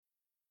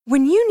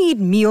When you need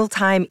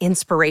mealtime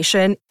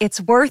inspiration,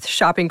 it's worth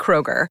shopping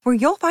Kroger, where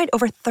you'll find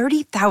over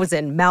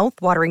 30,000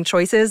 mouth-watering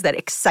choices that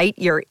excite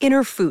your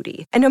inner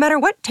foodie. And no matter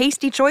what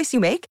tasty choice you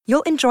make,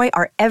 you'll enjoy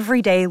our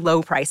everyday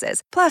low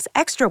prices, plus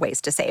extra ways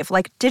to save,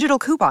 like digital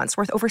coupons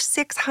worth over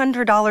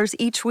 $600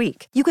 each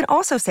week. You can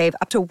also save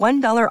up to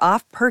 $1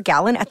 off per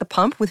gallon at the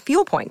pump with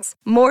fuel points.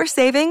 More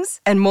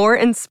savings and more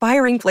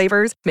inspiring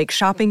flavors make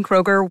shopping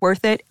Kroger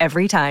worth it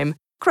every time.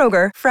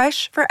 Kroger,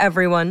 fresh for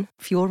everyone.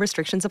 Fuel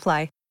restrictions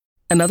apply.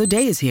 Another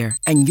day is here,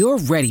 and you're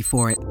ready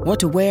for it. What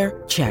to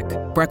wear? Check.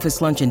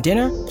 Breakfast, lunch, and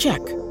dinner? Check.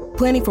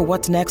 Planning for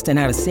what's next and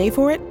how to save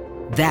for it?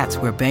 That's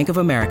where Bank of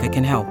America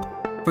can help.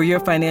 For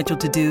your financial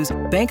to-dos,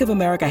 Bank of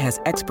America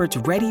has experts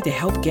ready to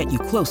help get you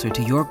closer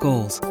to your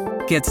goals.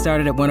 Get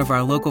started at one of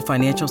our local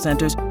financial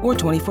centers or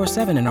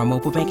 24/7 in our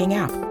mobile banking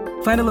app.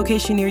 Find a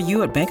location near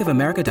you at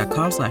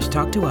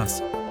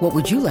bankofamerica.com/talktous. What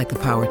would you like the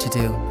power to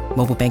do?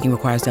 Mobile banking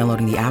requires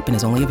downloading the app and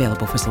is only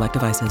available for select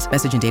devices.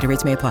 Message and data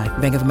rates may apply.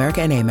 Bank of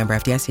America N.A., member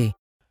FDIC.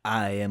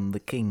 I am the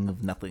king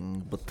of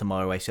nothing, but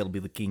tomorrow I shall be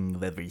the king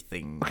of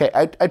everything. Okay,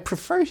 I'd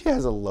prefer he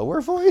has a lower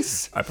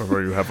voice. I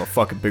prefer you have a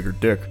fucking bigger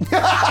dick.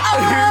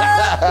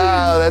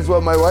 That's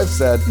what my wife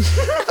said.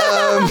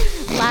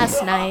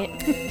 Last night.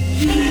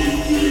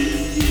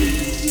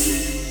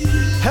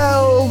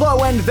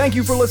 Hello, and thank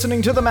you for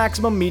listening to the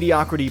Maximum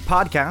Mediocrity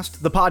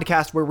Podcast, the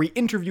podcast where we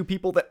interview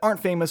people that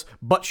aren't famous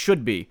but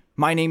should be.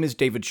 My name is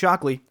David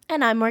Shockley.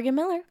 And I'm Morgan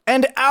Miller.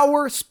 And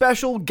our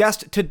special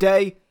guest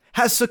today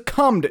has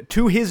succumbed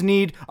to his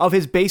need of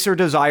his baser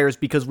desires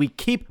because we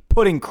keep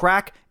putting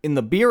crack in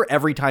the beer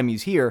every time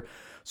he's here.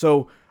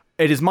 So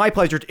it is my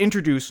pleasure to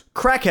introduce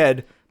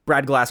crackhead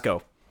Brad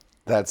Glasgow.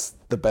 That's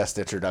the best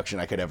introduction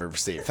I could ever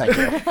receive. Thank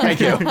you. Thank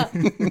you.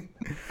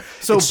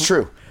 So it's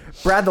true.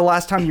 Brad, the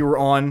last time you were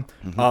on,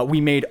 we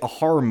made a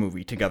horror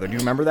movie together. Do you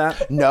remember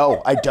that?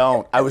 No, I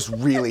don't. I was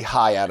really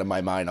high out of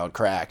my mind on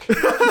crack.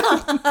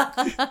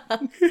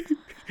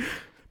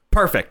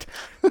 Perfect.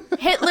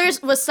 Hitler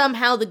was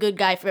somehow the good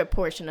guy for a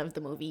portion of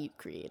the movie you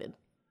created.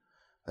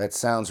 That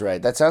sounds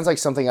right. That sounds like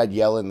something I'd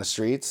yell in the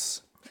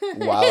streets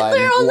while Hitler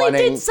I'm only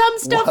wanting, did some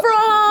stuff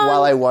wrong.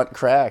 While I want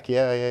crack.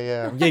 Yeah.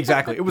 Yeah,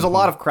 exactly. It was a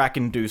lot of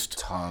crack-induced.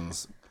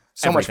 Tons.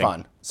 So Everything. much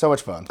fun. So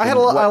much fun. I had a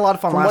lot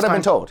of fun from last what I've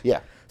been time. told.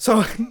 Yeah.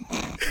 So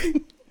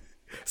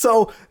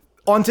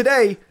on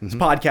today's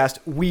podcast,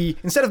 we,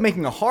 instead of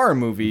making a horror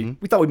movie,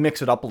 we thought we'd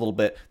mix it up a little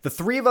bit. The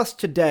three of us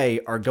today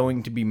are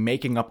going to be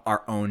making up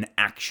our own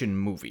action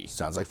movie.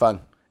 Sounds like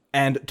fun.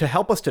 And to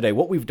help us today,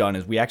 what we've done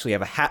is we actually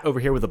have a hat over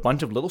here with a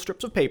bunch of little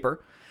strips of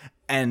paper.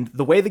 And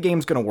the way the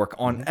game's going to work,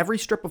 on every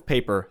strip of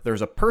paper,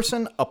 there's a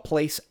person, a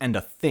place, and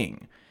a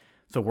thing.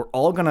 So we're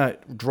all going to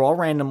draw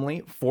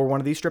randomly for one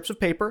of these strips of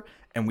paper,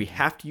 and we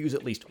have to use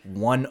at least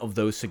one of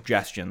those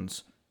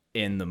suggestions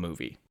in the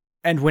movie.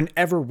 And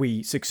whenever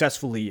we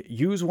successfully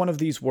use one of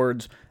these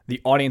words,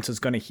 the audience is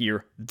going to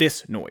hear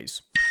this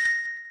noise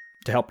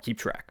to help keep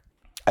track.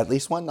 At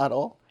least one, not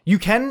all? You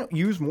can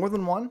use more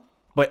than one,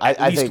 but at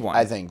least one.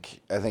 I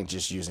think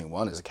just using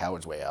one is a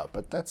coward's way out,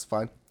 but that's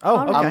fine.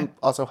 Oh, okay. I'm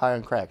also high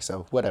on crack,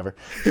 so whatever.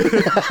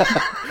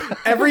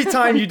 Every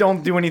time you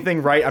don't do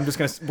anything right,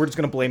 we're just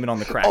gonna blame it on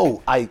the crack.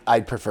 Oh,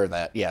 I'd prefer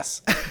that.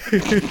 Yes.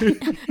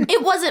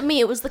 It wasn't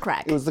me. It was the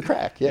crack. It was the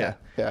crack. Yeah.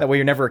 That way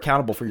you're never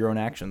accountable for your own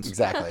actions.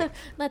 Exactly.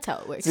 That's how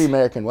it works. It's the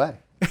American way.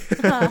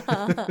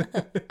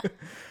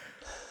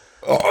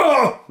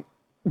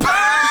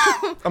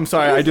 I'm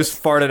sorry, I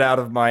just farted out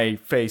of my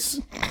face.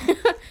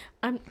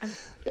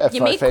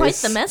 You made quite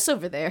the mess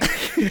over there.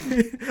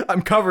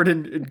 I'm covered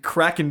in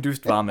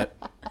crack-induced vomit.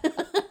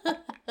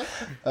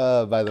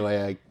 By the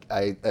way,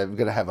 I'm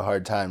going to have a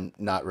hard time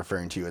not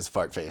referring to you as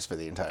fart face for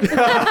the entire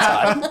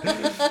time.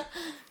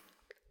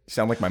 You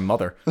sound like my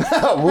mother.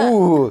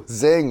 Ooh,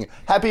 zing.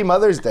 Happy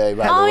Mother's Day,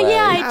 by the way. Oh,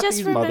 yeah, I Happy just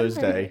remembered. Mother's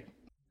Day.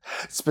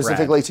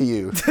 Specifically to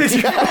you.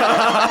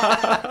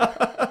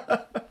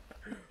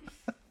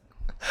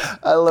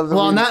 I love that.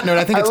 Well, on that note,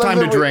 I think it's time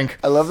to drink.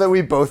 I love that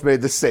we both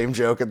made the same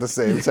joke at the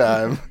same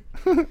time.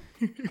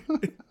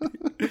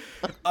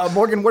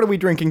 Morgan, what are we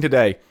drinking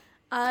today?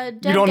 You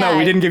don't know.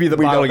 We didn't give you the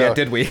bottle yet,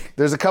 did we?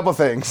 There's a couple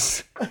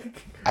things.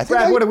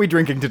 Brad, what are we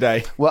drinking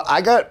today? Well,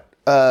 I got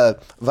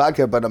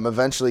vodka, but I'm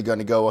eventually going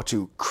to go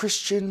to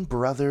Christian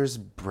Brothers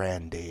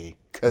Brandy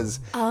because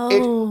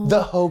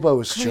the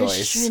hobo's choice.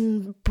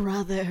 Christian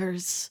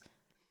Brothers.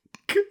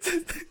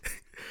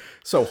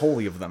 So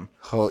holy of them.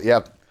 Oh,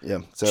 yep.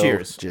 Yeah. So,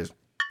 Cheers.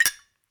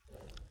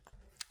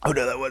 Oh,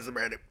 no, that wasn't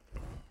brandy.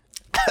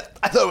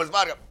 I thought it was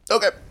vodka.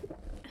 Okay.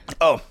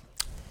 Oh.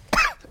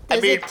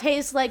 Does it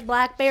taste like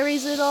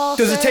blackberries at all?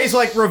 Does it taste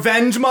like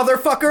revenge,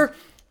 motherfucker?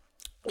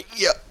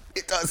 Yeah,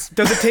 it does.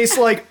 Does it taste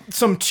like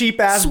some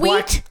cheap-ass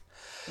Sweet?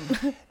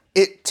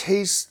 It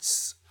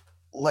tastes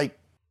like,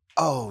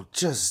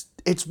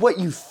 it's what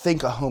you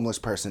think a homeless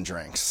person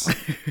drinks.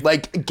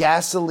 Like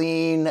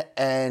gasoline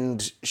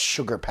and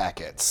sugar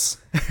packets.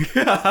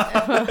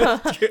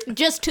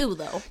 Just two,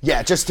 though.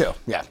 Yeah, just two.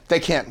 Yeah,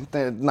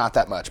 they're not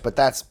that much, but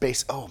that's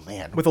base. Oh,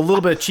 man. With a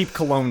little bit of cheap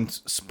cologne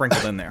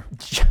sprinkled in there.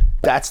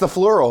 That's the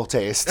floral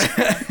taste.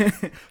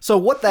 So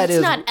what that It's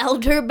is not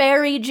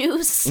elderberry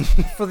juice.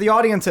 for the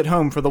audience at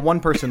home, for the one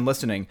person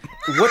listening,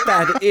 what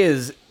that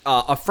is,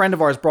 a friend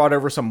of ours brought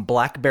over some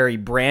blackberry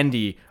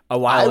brandy a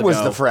while ago. I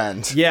was the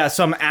friend. Yeah,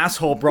 some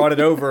asshole brought it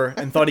over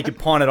and thought he could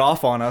pawn it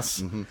off on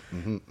us.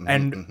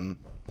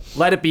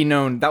 Let it be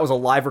known, that was a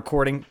live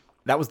recording.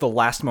 That was the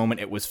last moment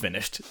it was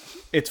finished.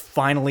 It's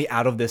finally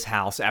out of this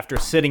house after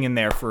sitting in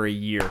there for a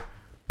year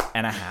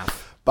and a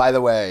half. By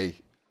the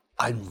way,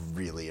 I'm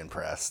really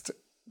impressed.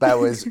 That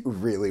was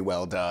really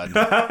well done.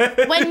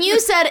 When you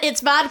said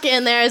it's vodka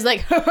in there, I was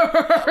like,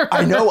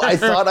 I know. I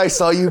thought I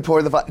saw you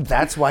pour the vodka.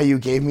 That's why you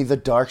gave me the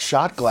dark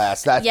shot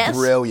glass. That's Yes.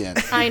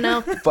 brilliant. I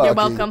know. You're Fucking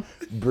welcome.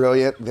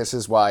 Brilliant. This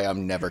is why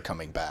I'm never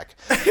coming back.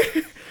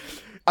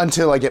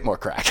 Until I get more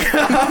crack.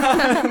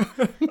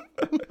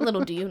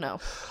 Little do you know.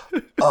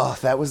 Oh,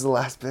 that was the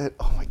last bit.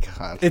 Oh my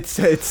god.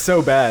 It's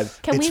so bad.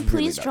 Can It's we really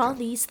please not draw good.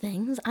 these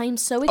things? I'm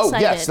so Oh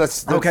excited. yes,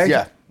 that's Okay.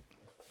 Yeah.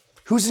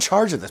 Who's in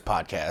charge of this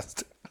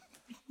podcast?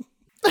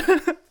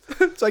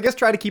 So I guess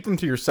try to keep them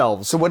to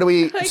yourselves. So what do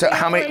we? So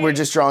how many? We're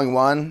just drawing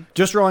one.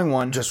 Just drawing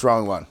one. Just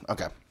drawing one.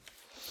 Okay.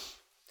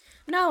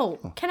 No.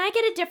 Can I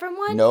get a different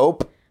one?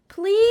 Nope.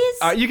 Please?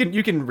 You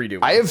can redo it.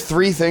 I have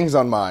 3 things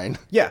on mine.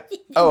 Yeah.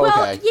 Oh,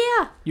 well, okay.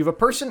 yeah. You have a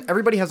person.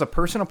 Everybody has a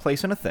person, a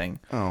place, and a thing.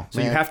 Oh, so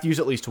you man. have to use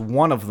at least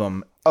one of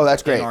them. Oh,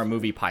 that's great. In our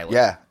movie pilot.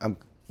 Yeah.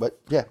 But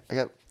yeah, I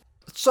got.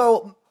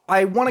 So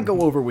I want to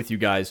go over with you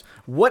guys.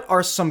 What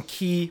are some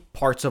key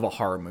parts of a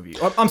horror movie?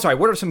 I'm sorry.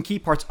 What are some key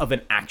parts of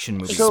an action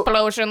movie? So-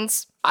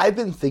 Explosions. I've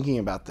been thinking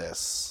about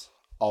this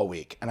all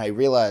week, and I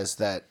realized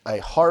that a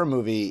horror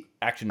movie,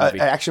 Action an movie.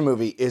 action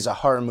movie, is a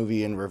horror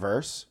movie in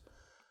reverse.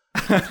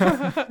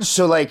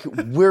 So, like,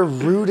 we're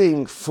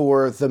rooting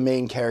for the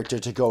main character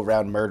to go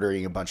around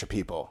murdering a bunch of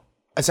people.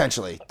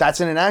 Essentially, that's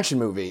in an action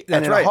movie,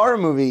 and in right. a horror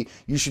movie,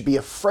 you should be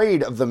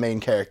afraid of the main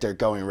character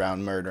going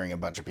around murdering a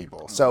bunch of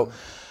people. So,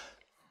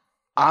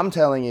 I'm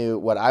telling you,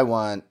 what I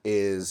want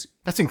is,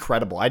 That's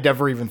incredible. I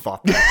never even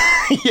thought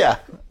that. yeah.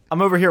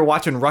 I'm over here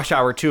watching Rush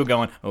Hour 2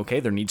 going, okay,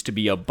 there needs to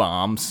be a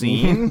bomb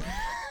scene.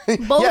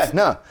 Both Yeah,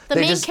 no, the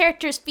they main just-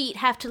 character's feet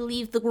have to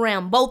leave the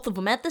ground, both of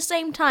them at the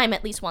same time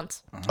at least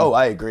once. Oh,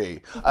 I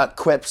agree.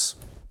 Quips,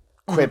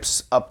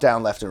 up,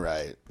 down, left, and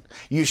right.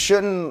 You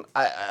shouldn't.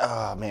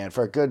 Oh man,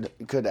 for a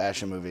good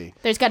action movie.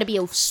 There's got to be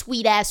a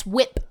sweet ass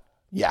whip.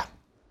 Yeah.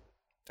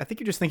 I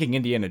think you're just thinking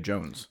Indiana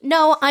Jones.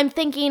 No, I'm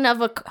thinking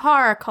of a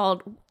car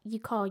called. You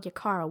call your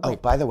car a Oh,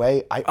 whip. by the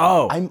way,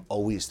 Oh. I'm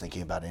always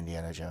thinking about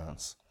Indiana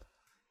Jones.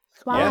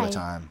 Why? all the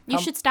time. You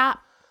should stop.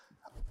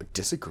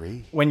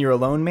 Disagree. When you're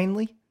alone,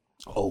 mainly?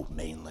 Oh,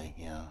 mainly,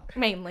 yeah.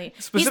 Mainly,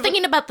 he's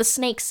thinking about the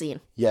snake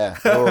scene. Yeah.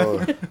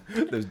 Oh,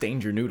 Those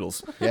danger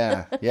noodles.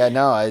 yeah. Yeah.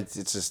 No,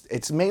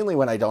 it's mainly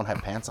when I don't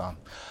have pants on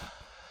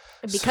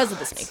Because of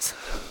the snakes.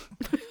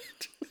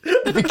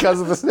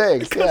 because of the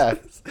snakes. Yeah.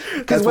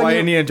 That's when why you-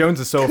 Indiana Jones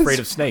is so afraid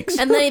of snakes.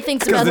 And then he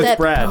thinks about it's that.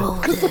 Brad. Oh,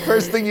 The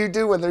first thing you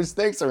do when there's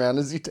snakes around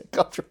is you take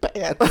off your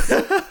pants.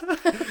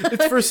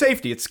 It's for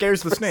safety. It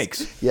scares the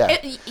snakes. Yeah.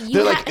 you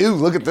They're ha- like, ooh,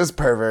 look at this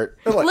pervert.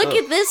 They're like, look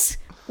at this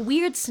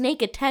weird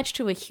snake attached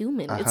to a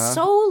human. It's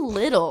so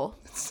little.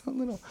 so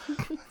little.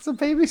 It's a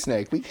baby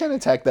snake. We can't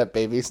attack that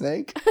baby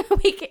snake.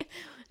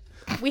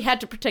 We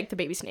had to protect the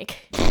baby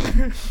snake.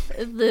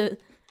 the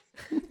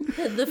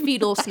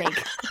fetal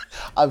snake.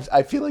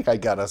 I feel like I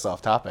got us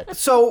off topic.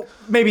 So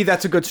maybe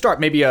that's a good start.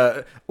 Maybe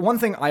one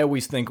thing I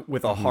always think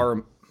with a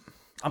horror...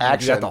 I'm going to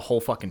do that Action. the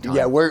whole fucking time.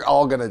 Yeah, we're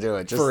all gonna do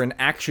it. Just For an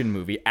action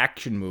movie,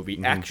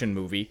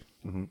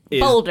 is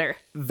Boulder.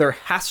 there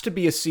has to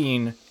be a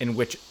scene in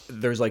which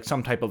there's like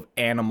some type of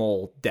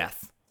animal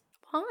death.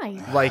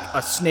 Why? Like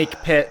a snake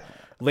pit,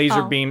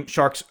 laser beam,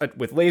 sharks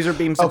with laser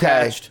beams Okay,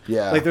 attached.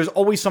 yeah. Like there's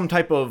always some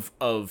type of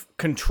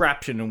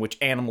contraption in which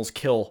animals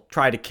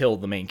try to kill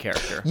the main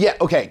character. yeah.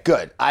 Okay,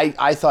 good.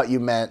 I thought you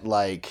meant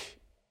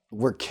like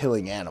we're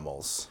killing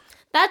animals.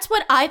 That's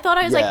what I thought.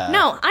 I was Yeah. like,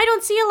 no, I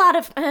don't see a lot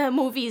of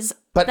movies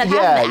But that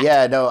yeah, have that.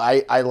 yeah, no,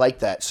 I like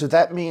that. So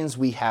that means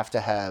we have to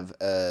have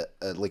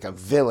like a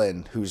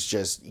villain who's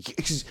just,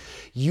 cause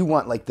you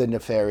want like the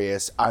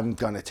nefarious, I'm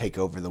gonna take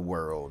over the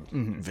world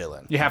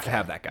villain. You have to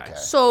have that guy.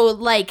 So,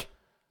 like,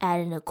 at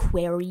an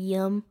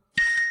aquarium.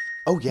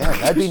 Oh yeah,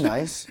 that'd be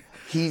nice.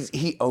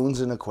 He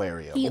owns an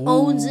aquarium. He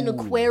owns an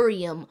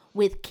aquarium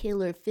with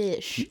killer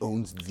fish. He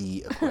owns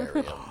the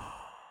aquarium.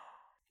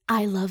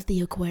 I love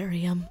the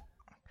aquarium.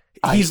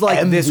 He's like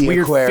am this the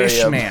weird aquarium.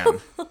 fish man.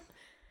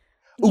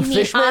 You Ooh, mean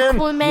Fishman?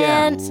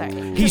 Aquaman?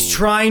 Sorry. He's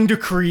trying to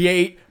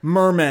create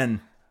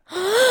mermen.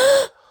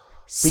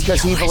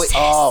 Because he believes.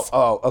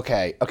 Oh,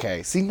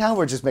 okay. See, now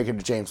we're just making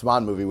a James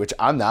Bond movie, which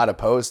I'm not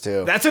opposed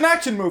to. That's an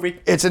action movie.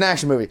 It's an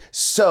action movie.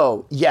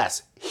 So,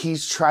 yes,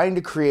 he's trying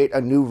to create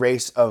a new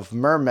race of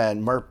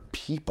mermen,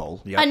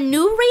 people. A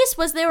new race?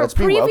 Was there Let's a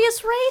be woke.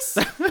 previous race?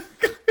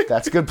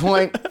 That's a good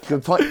point.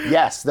 Good point.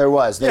 Yes, there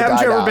was. They Haven't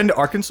died you ever out. been to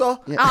Arkansas?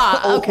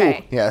 Ah,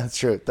 okay. Yeah, that's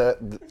true.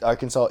 The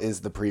Arkansas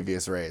is the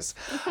previous race.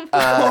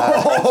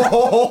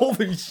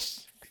 Holy sh-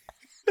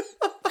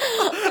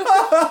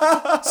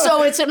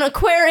 So it's an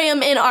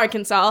aquarium in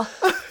Arkansas.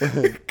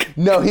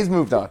 No, he's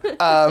moved on.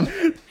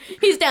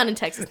 He's down in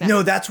Texas now.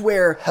 No, that's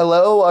where.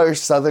 Hello, our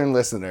southern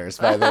listeners,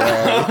 by the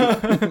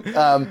way.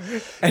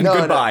 And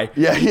goodbye.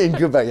 Yeah, and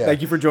goodbye. Yeah.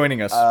 Thank you for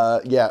joining us.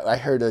 Yeah, I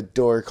heard a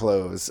door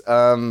close.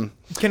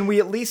 Can we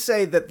at least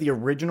say that the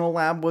original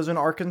lab was in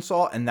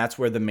Arkansas, and that's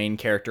where the main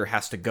character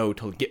has to go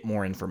to get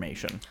more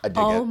information? I dig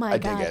it. Oh my I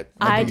God. dig it.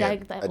 I dig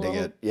dig it. that I dig world.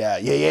 it.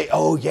 Yeah.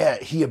 Oh, yeah.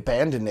 He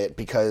abandoned it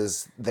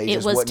because they It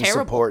just was wouldn't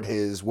terrible. support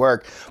his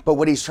work. But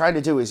what he's trying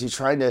to do is he's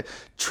trying to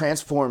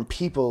transform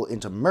people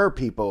into mer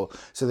people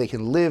so they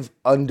can live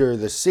under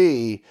the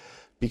sea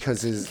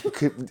because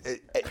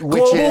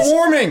Global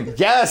warming!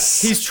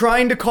 Yes. He's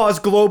trying to cause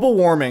global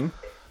warming.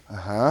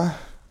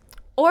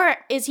 Or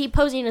is he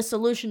posing a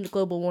solution to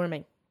global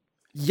warming?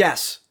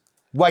 Yes.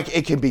 Like,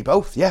 it can be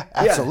both. Yeah,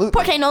 absolutely.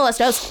 Porque no las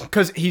dos.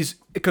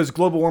 Because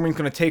global warming's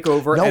going to take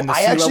over No, and the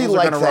I sea actually levels are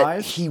like going to that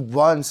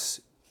rise.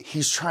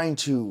 he's trying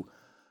to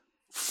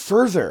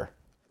further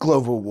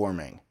global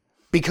warming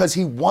because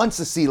he wants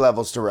the sea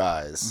levels to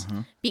rise.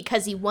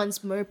 Because he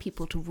wants mer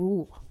people to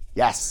rule.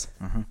 Yes.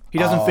 He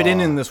doesn't fit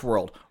in this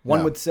world.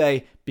 One would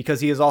say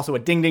because he is also a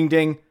ding ding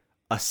ding,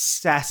 a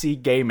sassy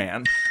gay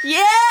man.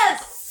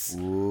 Yes!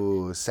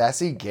 Ooh,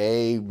 sassy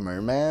gay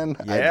merman.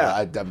 Yeah.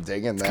 I'm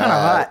digging that. kinda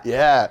hot.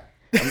 Yeah.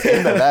 I'm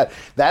into that.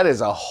 That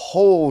is a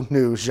whole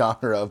new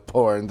genre of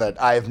porn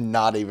that I've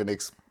not even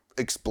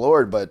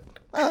explored, but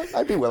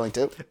I'd be willing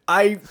to.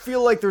 I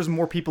feel like there's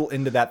more people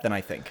into that than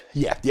I think.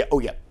 Yeah. Oh,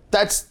 yeah.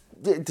 That's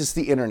just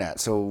the internet,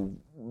 so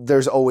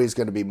there's always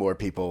going to be more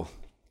people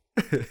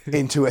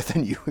into it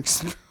than you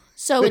expect.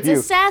 So it's You.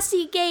 a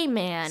sassy gay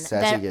man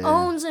Sassy that gay.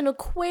 owns an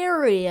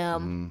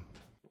aquarium.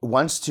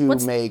 Wants to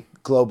make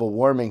global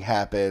warming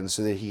happen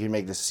so that he can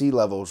make the sea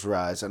levels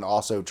rise and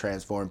also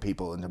transform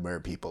people into mer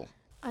people.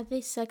 Are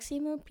they sexy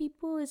mer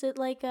people? Is it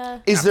like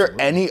a... Is there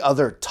any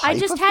other type I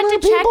just of had mer to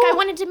check. people? I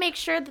wanted to make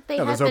sure that they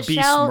No, had there's the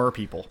obese shell. mer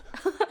people.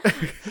 Just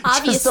a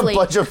Obviously.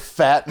 bunch of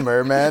fat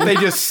mermen. They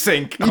just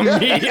sink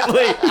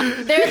immediately.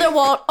 They're the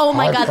walt. Oh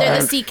my God, they're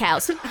the sea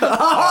cows.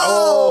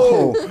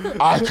 Oh,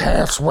 I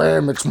can't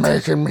swim. It's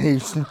making me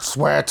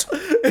sweat.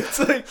 It's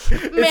like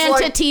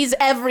Manatees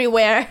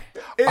everywhere.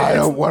 I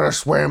don't want to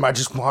swim. I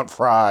just want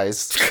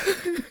fries.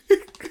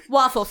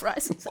 Waffle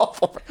fries.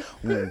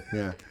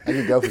 Yeah, I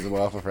could go for some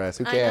waffle fries.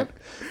 Who can't?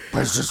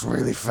 But it's just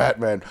really fat,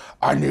 man.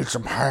 I need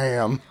some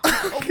ham.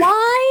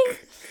 Why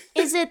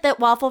is it that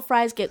waffle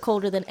fries get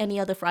colder than any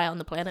other fry on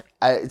the planet?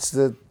 It's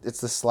the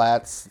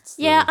slats. It's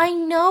the- Yeah, I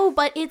know,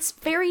 but it's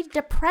very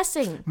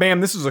depressing.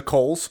 ma'am, this is a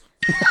Kohl's.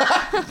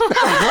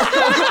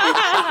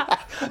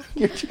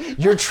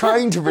 You're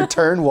trying to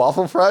return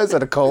waffle fries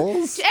at a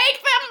Kohl's?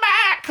 Take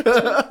them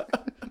back!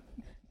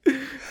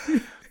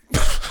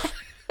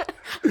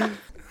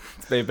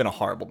 They've been a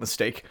horrible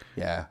mistake.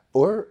 Yeah,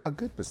 or a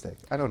good mistake.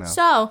 I don't know.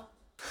 So,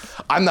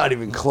 I'm not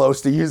even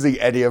close to using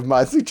any of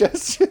my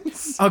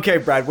suggestions. Okay,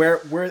 Brad,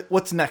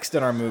 what's next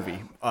in our movie?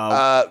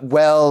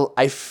 Well,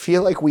 I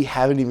feel like we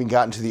haven't even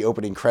gotten to the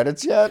opening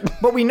credits yet.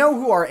 But we know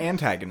who our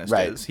antagonist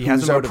is. He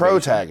has Who's a our motivation.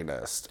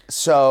 protagonist?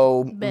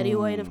 So, Betty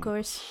White, of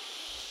course.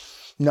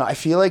 no, I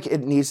feel like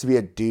it needs to be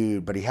a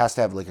dude, but he has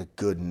to have like a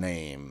good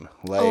name.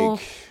 Like Oh,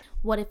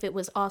 what if it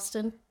was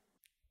Austin?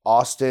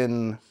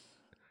 Austin.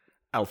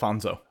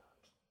 Alfonso.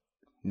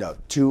 No,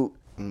 two.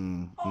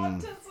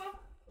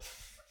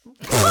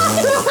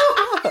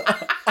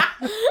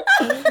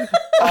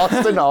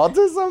 Austin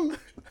Autism?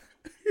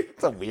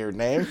 It's a weird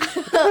name.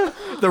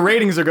 The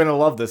ratings are going to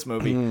love this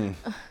movie.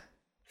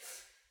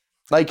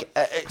 Like,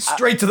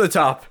 Straight to the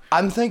top.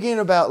 I'm thinking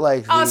about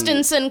like the,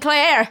 Austin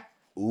Sinclair.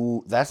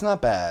 Ooh, that's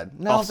not bad.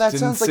 No, that Austin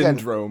sounds like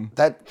Syndrome.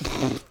 that.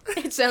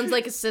 It sounds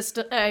like a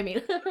system. I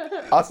mean,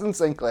 Austin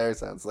Sinclair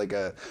sounds like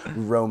a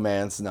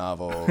romance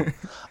novel.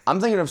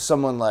 I'm thinking of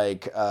someone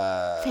like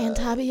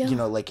Fantabio. you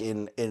know, like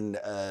in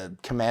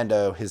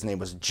Commando, his name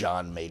was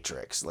John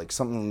Matrix, like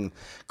something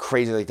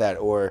crazy like that.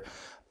 Or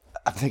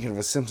I'm thinking of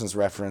a Simpsons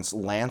reference,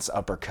 Lance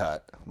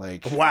Uppercut.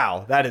 Like,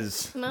 Wow, that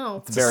is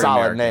no. very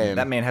solid American. name.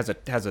 That man has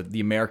the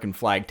American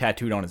flag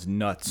tattooed on his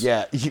nuts.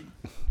 yeah,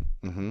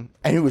 and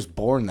he was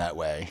born that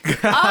way.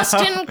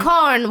 Austin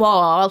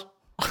Cornwall.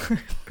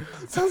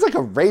 Sounds like a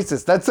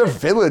racist. That's a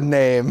villain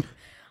name.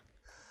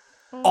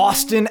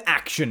 Austin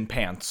Action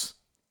Pants.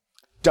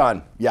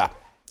 Done. Yeah,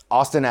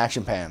 Austin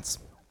Action Pants.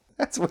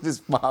 That's what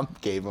his mom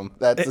gave him.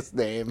 That's his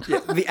name.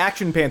 The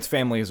Action Pants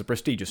family is a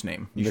prestigious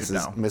name. You should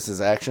know.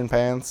 Mrs. Action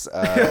Pants,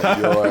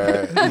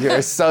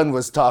 your son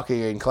was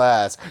talking in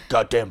class.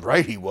 Goddamn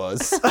right he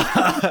was.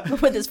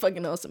 With his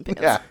fucking awesome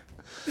pants. Yeah.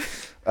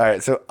 All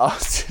right, so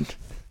Austin.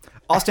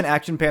 Austin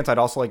Action Pants, I'd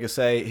also like to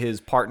say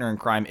his partner in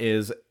crime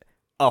is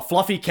a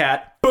fluffy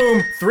cat.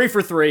 Boom! 3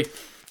 for 3.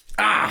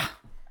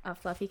 A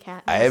fluffy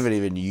cat. I haven't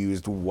even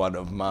used one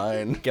of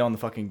mine. Get on the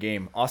fucking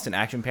game. Austin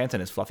Action Pants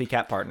and his fluffy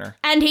cat partner.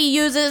 And he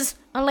uses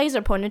a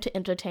laser pointer to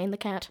entertain the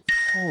cat.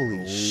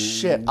 Holy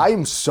shit, I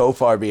am so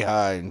far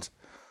behind.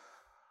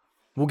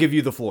 We'll give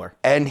you the floor.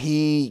 And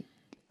he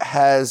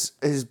has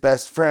his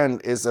best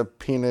friend is a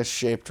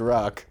penis-shaped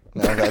rock.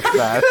 No, that's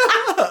not.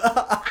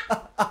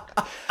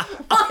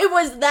 Why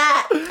was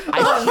that?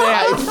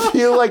 I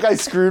feel like I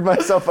screwed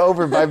myself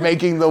over by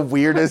making the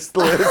weirdest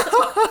list.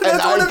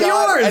 That's one of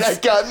yours. And I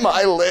got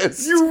my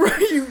list.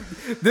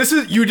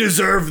 You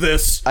deserve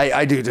this.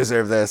 I do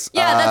deserve this.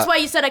 Yeah, that's why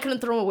you said I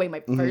couldn't throw away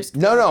my first.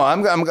 No,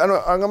 I'm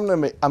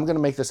gonna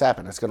make this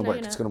happen. It's gonna work.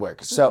 It's gonna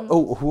work.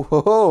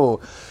 So,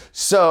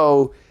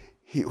 so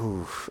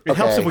It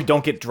helps if we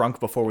don't get drunk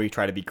before we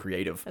try to be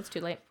creative. That's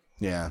too late.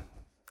 Yeah.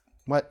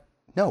 What?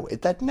 No,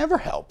 that never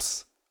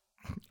helps.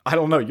 I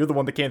don't know. You're the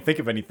one that can't think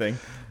of anything.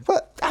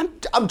 But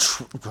That's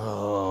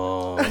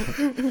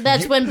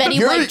when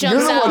Betty White jumps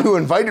You're the out. one who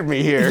invited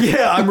me here.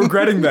 Yeah, I'm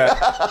regretting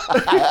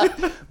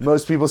that.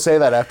 Most people say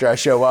that after I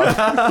show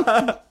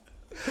up.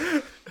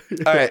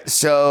 All right,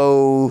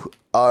 so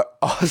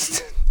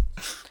Austin,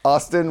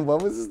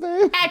 what was his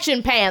name?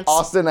 Action Pants.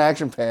 Austin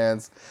Action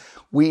Pants.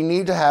 We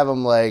need to have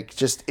him like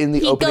just in the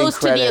He opening goes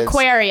credits. to the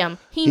aquarium.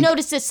 He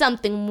notices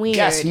something weird.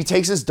 Yes, he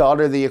takes his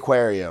daughter to the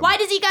aquarium. Why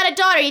does he got a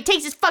daughter? He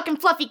takes his fucking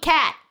fluffy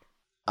cat.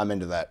 I'm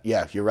into that.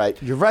 Yeah, you're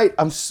right. You're right.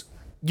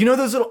 You know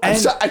those little... I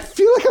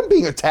feel like I'm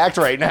being attacked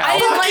right now. I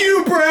didn't like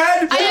you,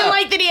 Brad! I didn't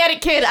like that he had a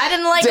kid. I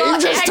didn't like all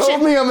Dave just action.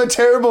 told me I'm a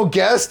terrible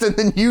guest, and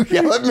then you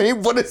yell at me.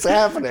 What is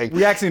happening?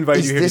 We actually invited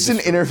Is you here. this an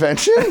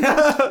intervention?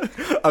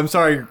 I'm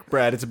sorry,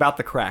 Brad. It's about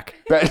the crack.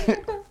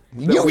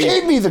 You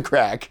gave me the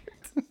crack.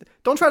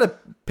 Don't try to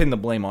pin the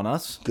blame on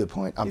us. Good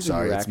point. I'm These are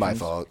sorry. your It's my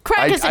actions. fault.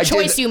 Crack is a I did-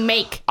 choice you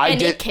make, and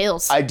it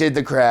kills. I did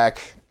the crack.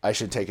 I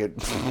should take it.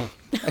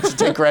 I should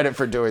take credit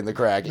for doing the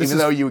crack, even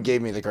though you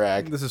gave me the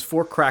crack. This is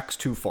 4 cracks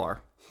too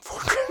far.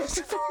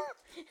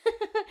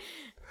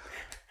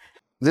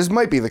 This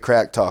might be the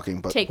crack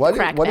talking, but Take the what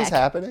crack is back.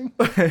 happening?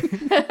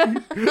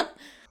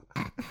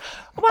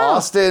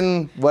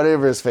 Austin,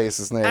 whatever his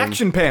face's name.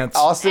 Action Pants.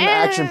 Austin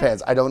Action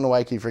Pants. I don't know why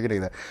I keep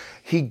forgetting that.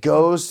 He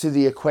goes to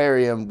the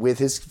aquarium with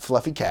his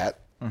fluffy cat.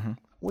 Mm-hmm.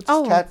 What's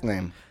his cat's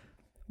name?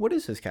 What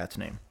is his cat's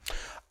name?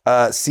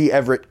 C.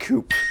 Everett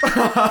Koop.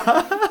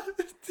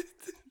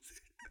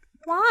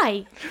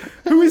 Why?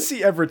 Who is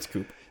C. Everett's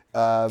Coop?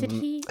 Did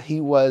he? He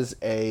was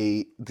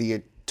Surgeon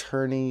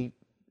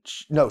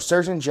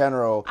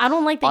General. I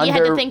don't like that you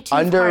had to think too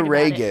hard under about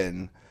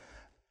Reagan.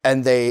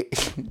 And they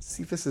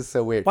see, this is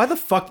so weird. Why the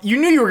fuck? You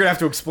knew you were going to have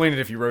to explain it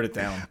if you wrote it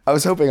down. I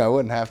was hoping I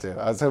wouldn't have to.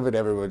 I was hoping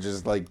everyone would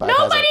just like bypass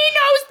Nobody it.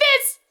 knows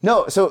this.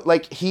 No, so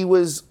like he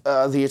was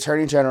the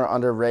Attorney General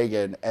under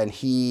Reagan, and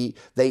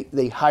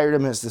they hired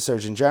him as the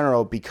Surgeon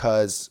General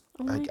because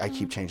I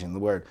keep changing the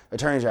word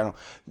Attorney General.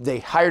 They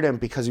hired him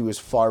because he was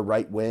far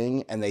right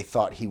wing, and they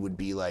thought he would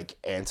be like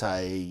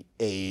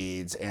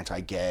anti-AIDS,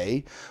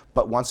 anti-gay.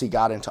 But once he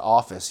got into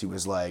office, he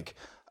was like,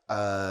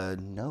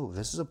 no,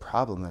 this is a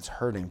problem that's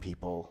hurting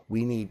people.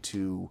 We need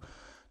to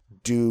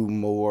do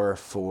more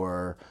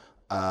for.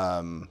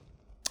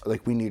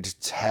 We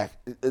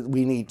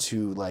need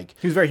to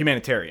He was very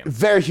humanitarian.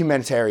 very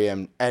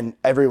humanitarian, and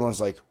everyone's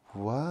like,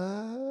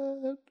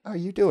 what are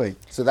you doing?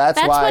 So that's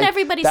why. That's what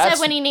everybody said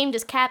when he named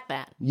his cat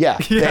that. Yeah.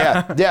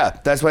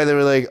 That's why they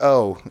were like,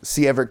 oh,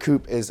 C. Everett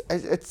Koop is,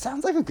 it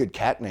sounds like a good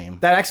cat name.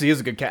 That actually is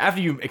a good cat.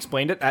 After you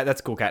explained it, that's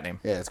a cool cat name.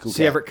 Yeah, it's a cool C.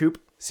 cat. Everett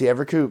Coop. C.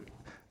 Everett Koop.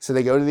 So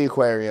they go to the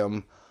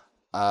aquarium,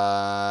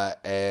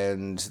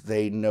 and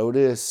they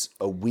notice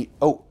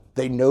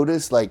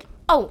like,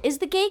 Oh, is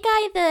the gay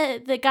guy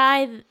the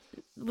guy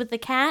with the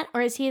cat,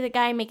 or is he the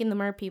guy making the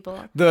mer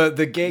people?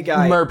 The gay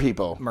guy. mer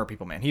people. Mer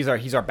people, man. He's our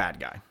bad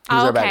guy.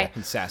 Oh, our bad okay. guy.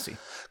 He's sassy.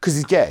 Because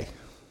he's gay.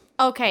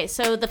 Okay,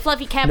 so the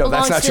fluffy cat No,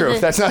 belongs that's not to true. the...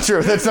 That's not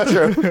true. That's not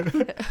true.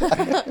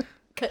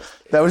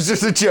 That was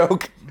just a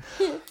joke.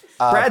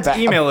 Brad's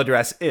email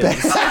address is.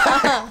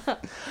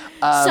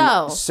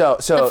 So So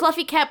the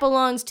fluffy cat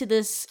belongs to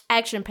this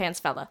Action Pants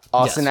fella.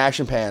 Austin Yes.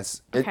 Action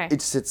Pants. Okay.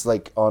 It sits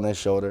like on his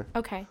shoulder.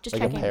 Okay, just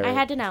Like a checking. parrot. I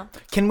had to know.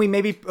 Can we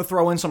maybe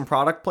throw in some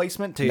product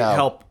placement to No.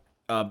 help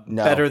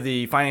No. better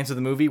the finance of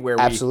the movie? Where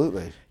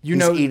Absolutely. You He's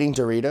know- eating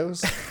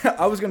Doritos.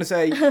 I was gonna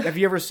say, have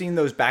you ever seen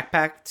those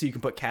backpacks you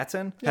can put cats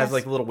in? It Yes. has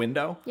like a little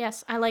window.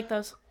 Yes, I like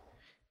those.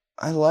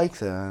 I like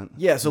that.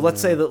 Yeah. So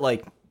let's say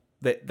that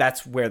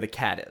that's where the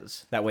cat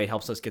is. That way it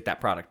helps us get that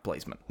product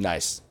placement.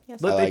 Nice.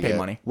 Yes. Look, I they like pay it.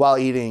 money. While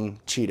eating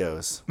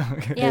Cheetos.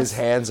 His Yes.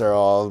 hands are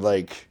all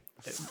like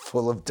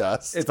full of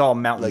dust. It's all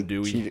Mountain like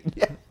Dewy. Cheeto-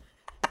 Yeah.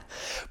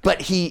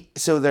 But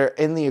so they're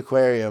in the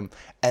aquarium,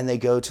 and they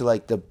go to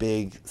like the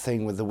big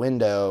thing with the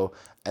window,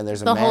 and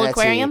there's a The whole manatee.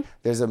 aquarium?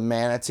 There's a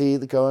manatee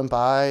going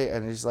by,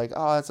 and he's like,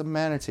 oh, it's a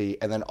manatee.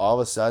 And then all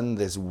of a sudden,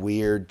 this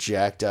weird,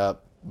 jacked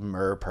up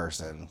mer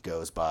person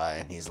goes by,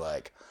 and he's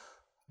like,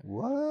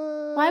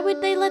 what? Why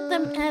would they let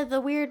them the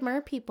weird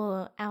mer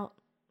people out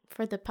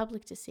for the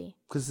public to see?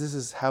 Because this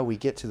is how we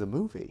get to the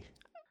movie.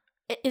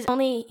 Is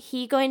only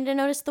he going to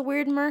notice the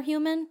weird mer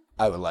human?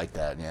 I would like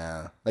that,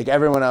 yeah. Like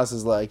everyone else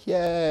is like,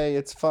 yay,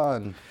 it's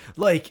fun.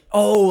 Like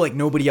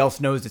nobody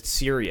else knows it's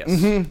serious,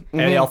 and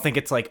they all think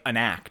it's like an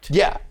act.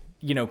 Yeah.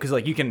 You know, because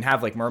you can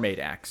have like mermaid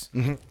acts.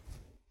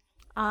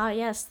 Ah,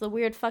 yes, the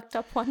weird fucked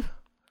up one.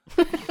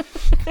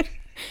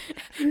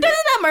 Doesn't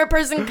that mer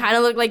person kind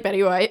of look like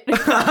Betty White?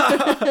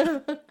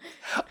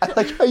 I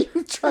like how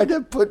you try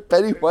to put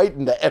Betty White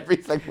into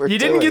everything we're doing. You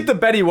didn't get the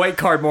Betty White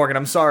card, Morgan.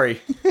 I'm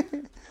sorry.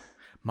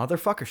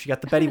 Motherfucker, she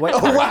got the Betty White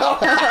card.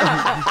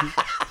 Wow.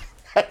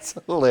 That's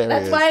hilarious.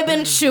 That's why I've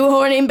been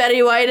shoehorning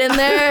Betty White in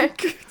there.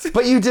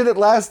 But you did it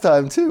last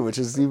time, too, which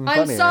is even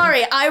funnier. I'm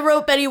sorry. I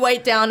wrote Betty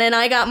White down and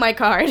I got my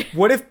card.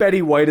 What if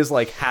Betty White is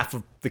like half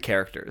of the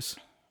characters?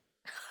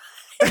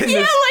 Like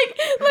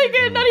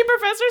a Nutty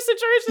Professor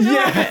situation.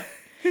 Yeah.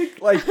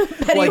 like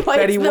Betty White's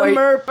Betty the White.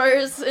 mer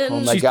person. Oh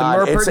my She's God.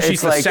 the mer person,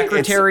 she's the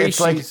secretary, It's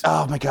like, she's-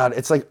 oh my God,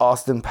 it's like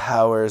Austin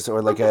Powers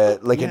or like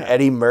an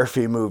Eddie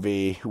Murphy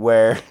movie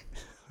where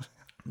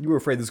You were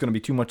afraid this was going to be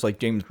too much like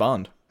James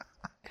Bond.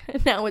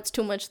 Now it's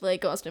too much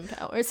like Austin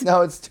Powers.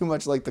 now it's too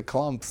much like the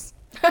Clumps.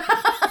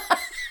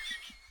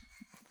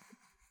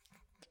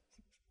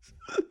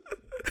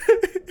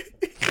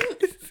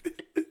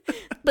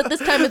 But this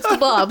time it's the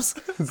Bobs.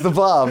 It's the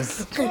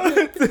Bobs.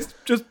 It's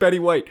just Betty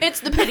White.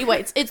 It's the Betty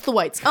Whites. It's the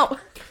Whites. Oh.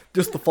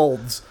 Just the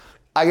folds.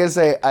 I gotta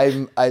say,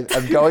 I'm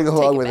going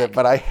along it with it,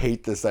 but I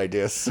hate this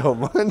idea so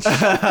much.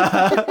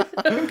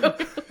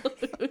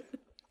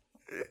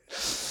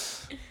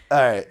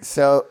 All right,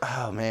 so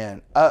oh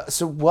man,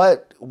 so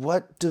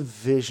what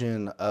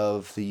division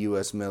of the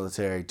U.S.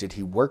 military did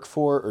he work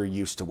for or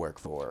used to work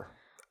for?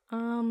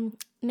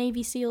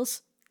 Navy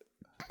SEALs.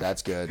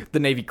 That's good. The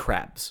Navy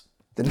Crabs.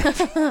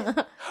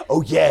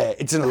 Oh yeah,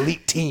 it's an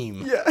elite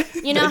team. Yeah.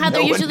 You know how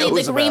they're no one usually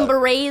knows the Green about.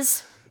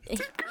 Berets?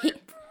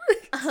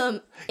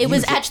 It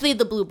was actually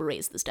the Blue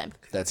Berets this time.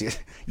 That's it.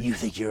 You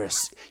think you're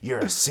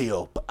a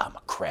seal, but I'm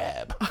a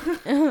crab.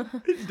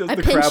 Does I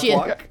the pinch crab you.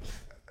 walk?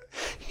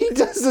 He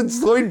does in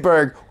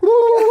Zoidberg.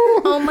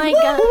 Oh my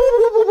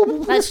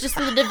god. That's just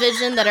the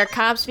division that are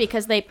cops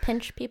because they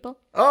pinch people.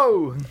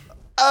 Oh.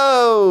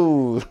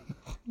 Oh.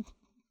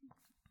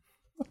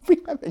 We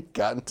haven't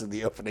gotten to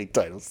the opening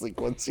title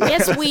sequence yet.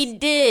 Yes, we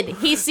did.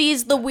 He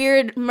sees the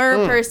weird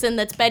mer person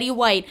that's Betty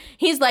White.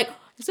 He's like,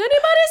 is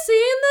anybody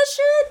seeing this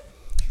shit?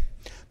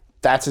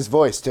 That's his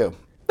voice too.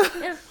 I'm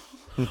here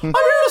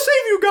to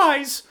save you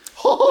guys.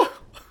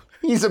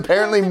 He's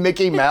apparently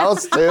Mickey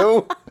Mouse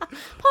too.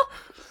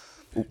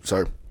 Oops,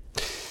 sorry.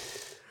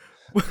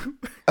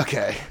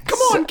 Okay. Come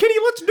on, Kitty,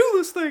 let's do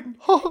this thing.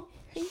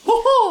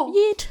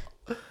 Yeet.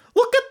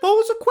 Look at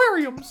those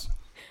aquariums.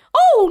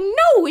 Oh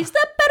no, is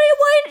that Betty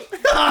White?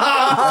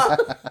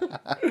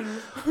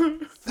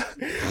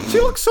 She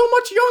looks so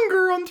much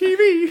younger on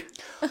TV.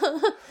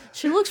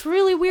 She looks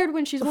really weird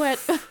when she's wet.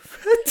 I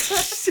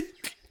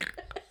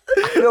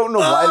don't know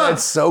why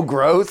that's so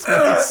gross,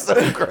 but it's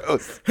so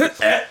gross.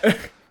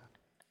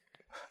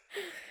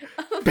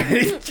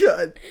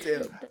 God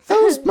damn.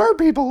 Those mer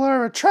people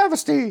are a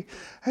travesty,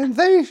 and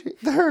they're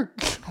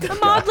I'm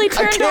oddly I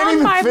turned can't on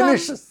even by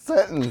finish them. a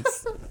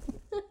sentence.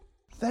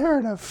 They're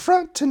an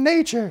affront to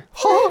nature.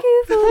 Thank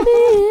you for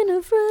being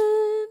a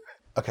friend.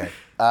 Okay.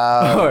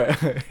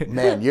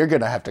 Man, you're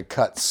going to have to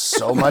cut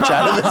so much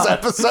out of this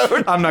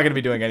episode. I'm not going to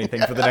be doing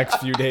anything for the next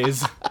few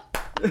days.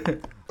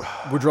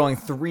 We're drawing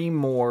 3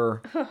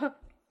 more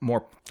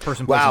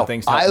person Wow,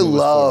 things. To help move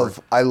us forward.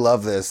 I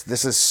love this.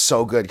 This is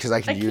so good because I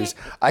can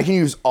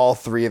use all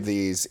 3 of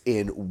these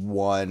in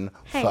one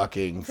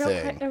fucking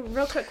thing.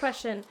 Real quick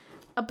question.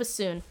 A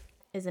bassoon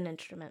is an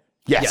instrument.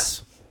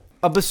 Yes.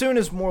 A bassoon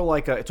is more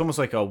like it's almost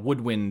like a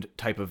woodwind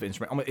type of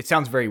instrument. It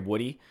sounds very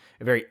woody,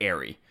 very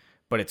airy,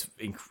 but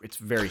it's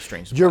very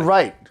strange to You're play.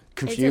 right.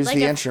 Confuse like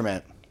the a-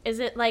 instrument. Is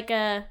it like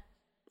a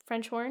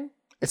French horn?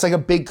 It's like a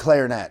big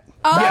clarinet.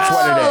 That's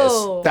what it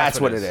is. That's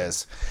what it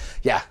is.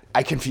 Yeah,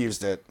 I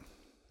confused it.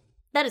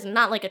 That is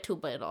not like a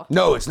tuba at all.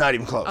 No, it's not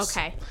even close.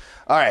 Okay.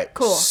 All right.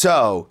 Cool.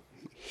 So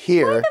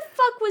here. Why the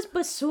fuck was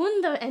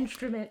bassoon the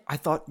instrument? I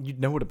thought you'd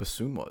know what a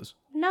bassoon was.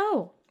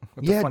 No.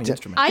 What's a funny d-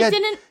 instrument? I yeah,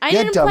 didn't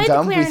yeah, play the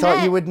dum-dum. We thought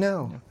clarinet. you would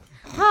know.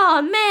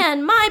 Oh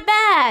man, my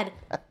bad.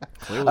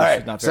 Clearly All she's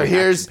right. not So very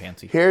here's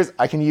action-pantsy.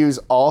 I can use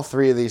all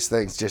 3 of these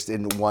things just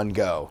in one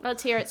go.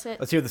 Let's hear it, Sid.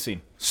 Let's hear the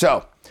scene.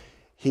 So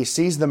he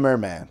sees the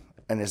merman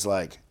and is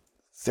like,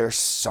 "There's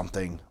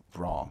something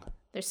wrong.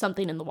 There's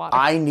something in the water.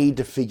 I need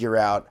to figure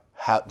out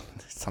how."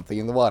 Something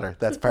in the water.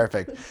 That's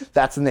perfect.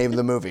 That's the name of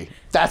the movie.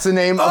 That's the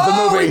name of the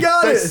Oh, we movie.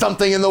 got There's it.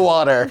 something in the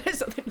water.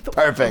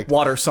 Perfect.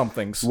 Water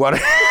somethings. What?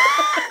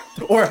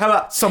 Or how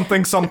about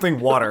something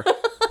water?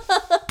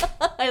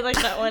 I like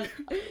that one.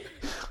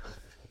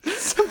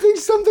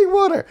 something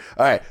water.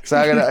 All right, so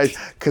I gotta,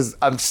 because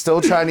I'm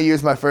still trying to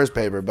use my first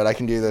paper, but I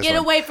can do this. Get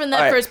one. away from that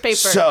All right, first paper.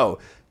 So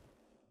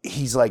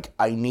he's like,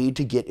 I need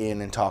to get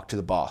in and talk to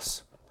the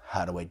boss.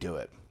 How do I do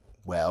it?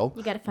 Well,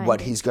 You gotta find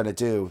what it. he's gonna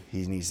do,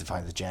 he needs to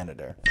find the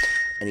janitor,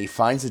 and he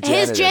finds the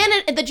janitor.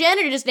 The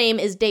janitor's name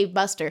is Dave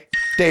Buster.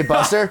 Dave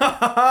Buster.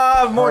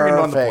 Morgan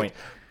on the Perfect. point.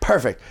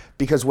 Perfect.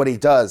 Because what he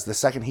does, the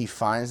second he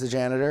finds the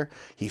janitor,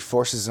 he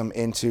forces him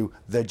into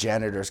the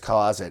janitor's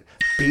closet,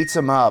 beats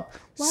him up,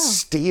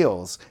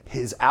 steals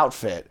his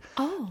outfit,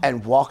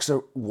 and walks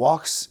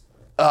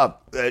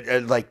up,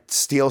 like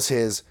steals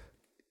his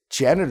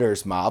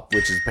janitor's mop,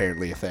 which is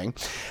apparently a thing.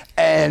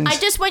 And I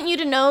just want you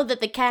to know that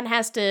the cat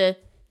has to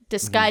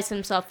disguise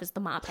himself as the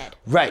mop head.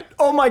 Right.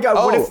 Oh my god!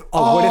 What if?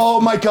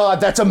 Oh my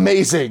god, that's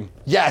amazing.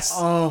 Yes.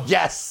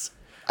 Yes.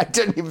 I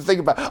didn't even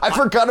think about it. I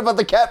forgot about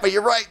the cat, but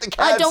you're right. The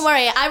cat. Don't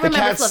worry, I remember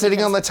the cat's Fluffy sitting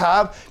Kiss. on the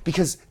top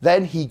because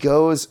then he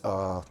goes.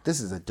 Oh, this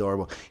is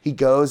adorable. He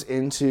goes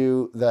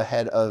into the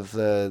head of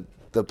the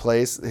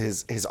place,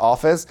 his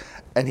office,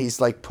 and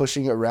he's like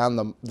pushing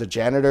around the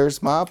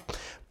janitor's mop.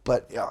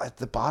 But at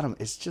the bottom,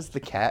 it's just the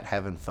cat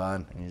having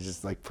fun. And he's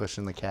just like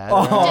pushing the cat.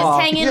 around.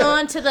 Just hanging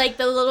on to like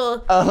the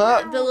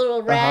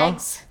little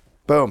rags.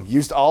 Boom!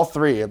 Used all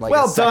three in like.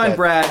 Well a second. done,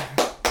 Brad.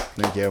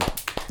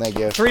 Thank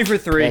you. 3 for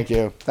 3.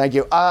 Thank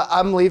you.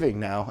 I'm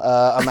leaving now.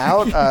 I'm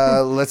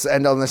out. Let's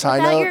end on this high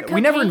Without note. your We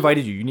never cocaine?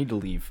 invited you. You need to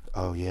leave.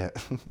 Oh yeah.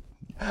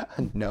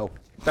 No.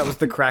 That was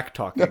the crack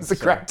talking. That's the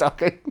crack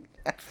talking.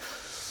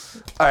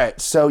 All right,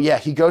 so yeah,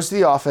 he goes to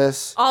the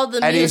office. All the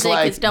and he's music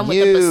like, is done with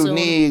the you bassoon."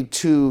 need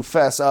to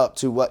fess up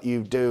to what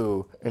you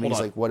do. And he's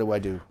on. like, what do I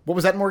do? What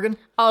was that, Morgan?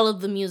 All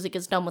of the music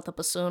is done with a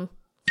bassoon.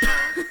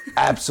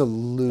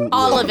 Absolutely.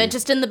 All of it,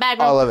 just in the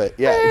background. All of it.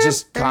 Yeah,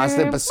 just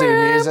constant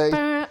bassoon music.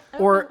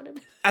 Or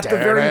at the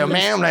very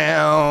least,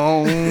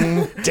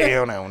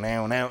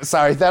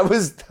 Sorry, that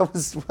was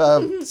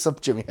some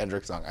Jimi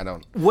Hendrix song. I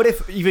don't. what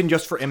if even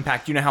just for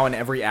impact, you know how in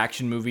every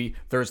action movie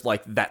there's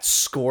like that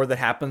score that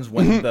happens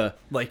when the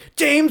like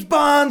James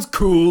Bond's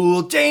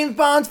cool, James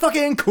Bond's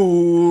fucking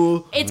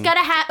cool. It's gotta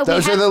have.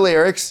 Those are the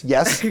lyrics.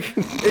 Yes. We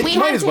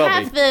might have as to well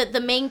have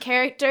the main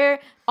character,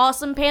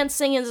 Awesome Pants,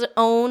 sing his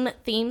own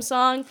theme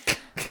song.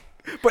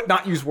 But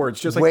not use words,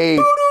 just like Wait.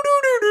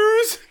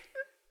 doo-doo-doo-doo-doos.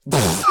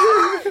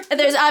 And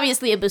there's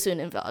obviously a bassoon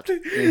involved.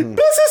 Bassoon.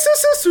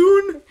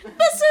 Bassoons!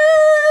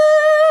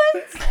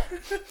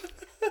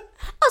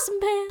 Awesome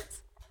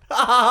Pants.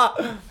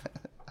 I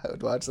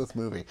would watch this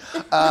movie.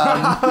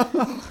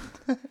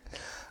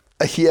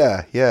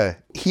 Yeah.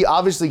 He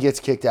obviously gets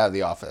kicked out of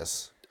the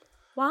office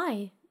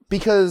Why?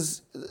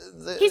 because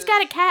He's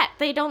got a cat.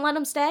 They don't let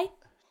him stay?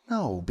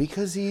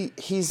 because he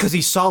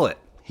saw it.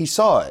 he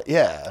saw it.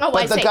 Yeah. Oh,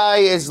 but I the see. guy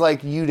is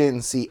like, you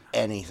didn't see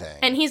anything.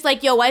 And he's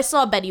like, yo, I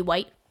saw Betty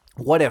White.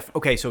 What if?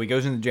 Okay, so he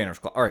goes in the janitor's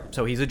club. All right,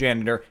 so he's a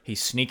janitor.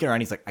 He's sneaking around.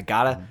 He's like, I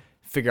gotta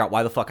figure out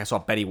why the fuck I saw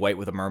Betty White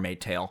with a mermaid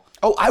tail.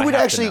 Oh, I would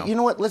have to actually, know. you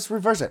know what? Let's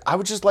reverse it. I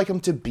would just like him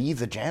to be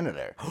the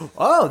janitor.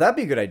 Oh, that'd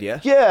be a good idea.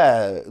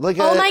 Yeah, like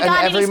Oh my an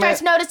god, and he everyman-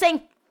 starts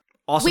noticing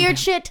Awesome. weird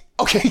shit.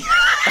 Okay.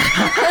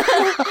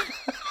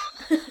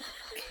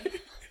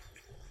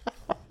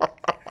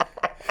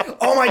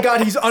 Oh my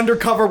god, he's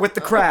undercover with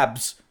the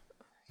crabs.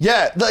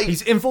 Yeah, like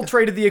He's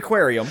infiltrated the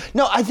aquarium.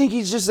 no, I think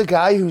he's just a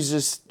guy who's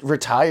just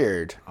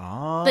retired.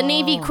 The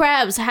Navy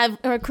crabs have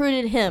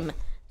recruited him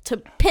to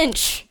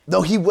pinch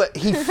No, he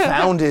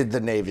founded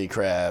the Navy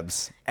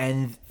Crabs,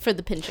 And for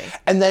the pinching.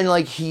 and then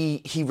like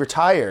he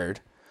retired.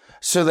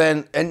 So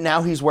then, and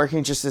now he's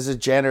working just as a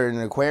janitor in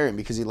an aquarium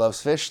because he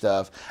loves fish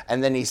stuff.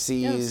 And then he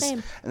sees,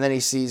 same.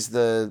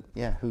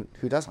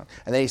 who doesn't?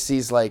 And then he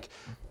sees like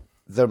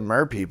the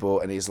mer people,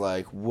 and he's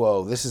like,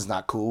 "Whoa, this is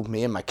not cool.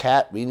 Me and my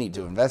cat, we need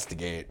to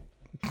investigate."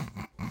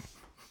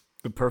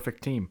 the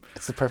perfect team.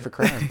 It's the perfect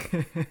crime.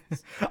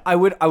 I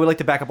would like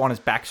to back up on his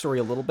backstory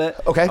a little bit.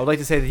 Okay. I would like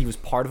to say that he was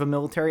part of a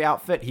military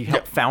outfit. He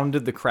helped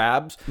founded the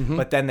crabs,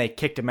 but then they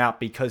kicked him out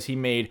because he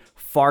made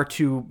far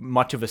too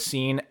much of a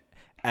scene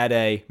at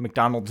a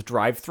McDonald's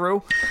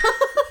drive-thru.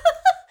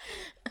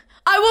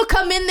 I will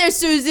come in there,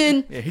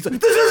 Susan. Yeah, he's like,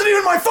 this isn't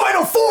even my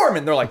final form!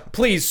 And they're like,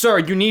 please, sir,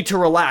 you need to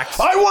relax.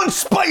 I want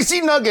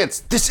spicy nuggets.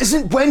 This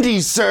isn't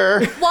Wendy's,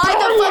 sir. Why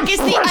the fuck is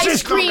the ice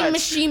precious cream nuggets.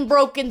 machine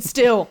broken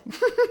still?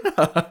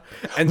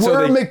 And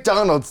We're so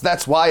McDonald's.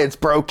 That's why it's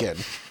broken.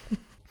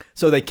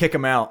 they kick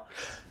him out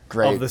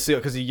Great. of the seal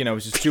because he,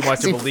 was just too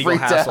much He of a legal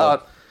freaked hassle.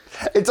 out.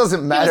 It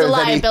doesn't matter a that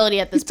liability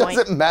at this it point.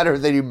 doesn't matter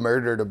that he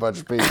murdered a bunch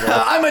of people.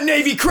 I'm a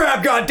Navy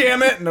crab,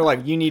 goddammit! And they're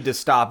like, you need to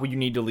stop. You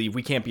need to leave.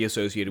 We can't be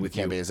associated with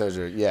Can't you. be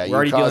associated. Yeah, We're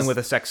already dealing with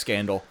a sex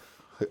scandal.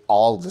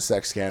 all the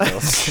sex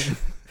scandals.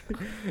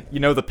 You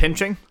know the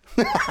pinching?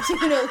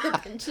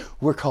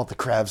 We're called the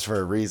Crabs for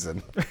a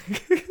reason.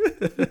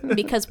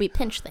 Because we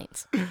pinch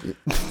things.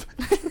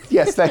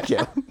 Yes, thank you.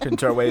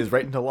 Pinch our ways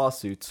right into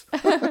lawsuits.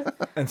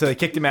 And so they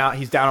kicked him out.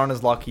 He's down on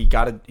his luck. He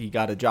got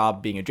a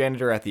job being a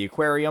janitor at the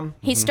aquarium.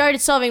 He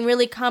started solving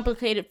really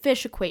complicated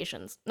fish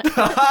equations.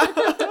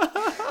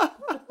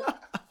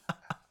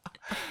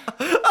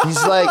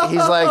 He's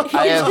like,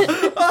 I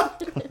have.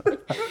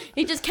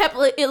 He just kept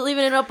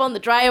leaving it up on the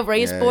dry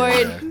erase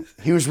board.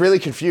 He was really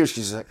confused.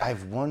 He's like, I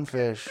have one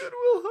fish.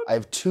 I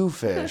have two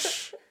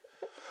fish.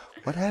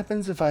 What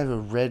happens if I have a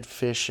red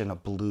fish and a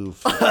blue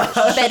fish?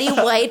 Betty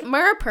White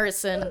mer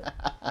person.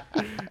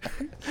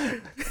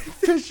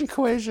 Fish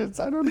equations.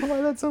 I don't know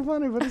why that's so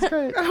funny, but it's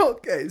great.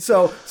 Okay,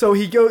 so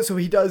he goes. So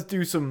he does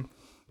do some.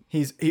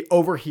 He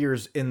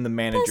overhears in the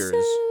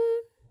manager's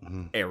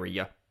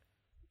area.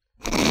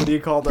 What do you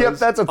call those? Yep,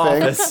 that's a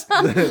thing. Office.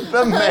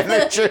 The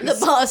managers.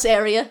 The boss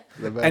area.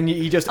 And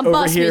he just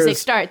Boss music overhears.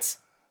 starts.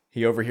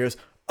 He overhears.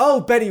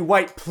 Oh, Betty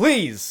White,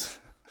 please.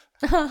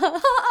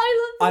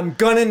 I'm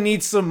gonna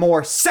need some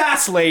more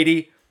sass,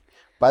 lady.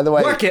 By the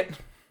way, Work it.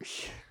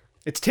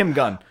 It's Tim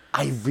Gunn.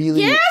 I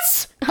really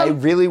Yes! I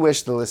really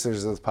wish the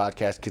listeners of this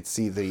podcast could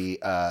see the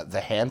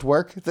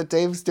handwork that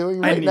Dave's doing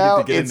right needed now.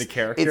 to get into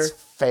character. It's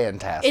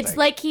fantastic. It's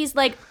like he's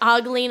like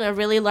ogling a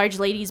really large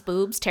lady's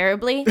boobs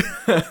terribly.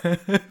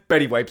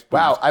 Betty White's boobs.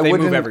 wow, They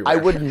move everywhere. I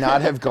would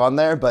not have gone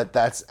there, but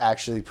that's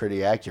actually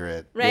pretty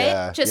accurate. Right?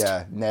 Yeah, Just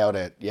nailed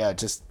it. Yeah,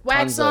 just Wax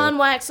tons of- on,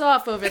 wax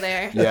off over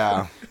there.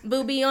 Yeah.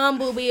 Boobie on,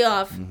 boobie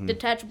off. Mm-hmm.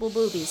 Detachable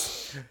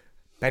boobies.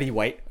 Betty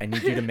White, I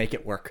need you to make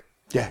it work.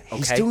 Yeah,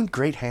 he's Okay. doing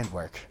great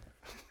handwork.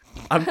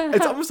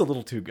 It's almost a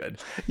little too good.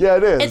 Yeah,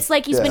 it is. It's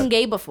like he's been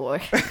gay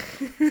before.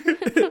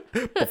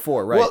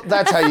 Before, right? Well,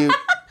 that's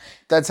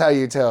how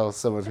you tell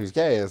someone who's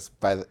gay is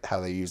by how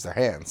they use their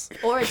hands.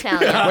 Or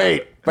Italian.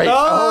 Wait.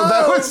 Oh,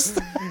 that was.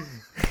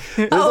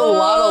 There's a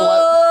lot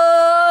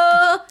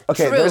of.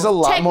 Okay, True. there's a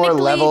lot more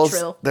Technically levels.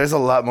 true. There's a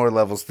lot more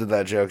levels to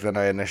that joke than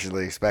I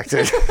initially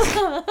expected.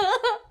 oh,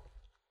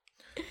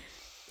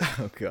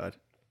 God.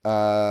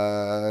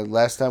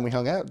 Last time we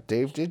hung out,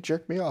 Dave did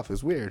jerk me off. It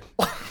was weird.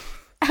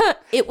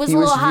 It was He a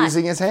was little hot.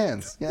 using his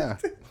hands. Yeah.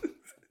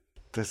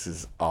 This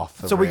is off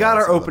the So we got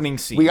rails. our opening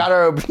scene. We got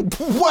our opening.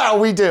 Wow,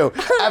 we do.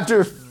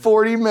 After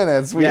 40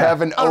 minutes, we Yeah.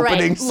 have an All right,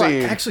 opening look,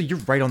 scene. Actually, you're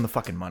right on the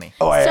fucking money.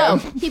 Oh, I So am.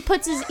 he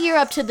puts his ear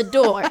up to the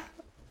door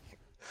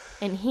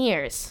and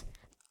hears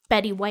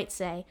Betty White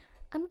say,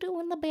 "I'm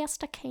doing the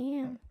best I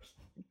can."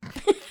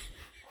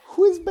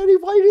 Who is Betty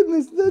White in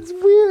this? That's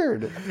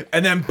weird.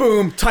 And then,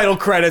 boom, title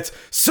credits,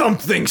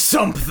 something,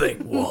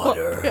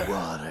 water.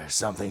 Water,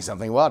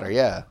 something, water.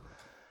 Yeah.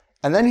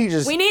 And then he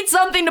just We need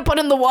something to put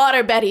in the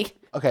water, Betty.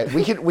 okay.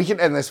 We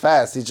can end this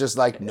fast. He's just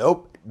like,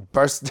 nope.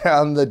 Bursts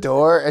down the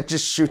door and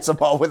just shoots them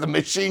all with a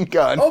machine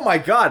gun. Oh, my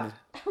God.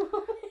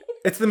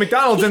 It's the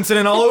McDonald's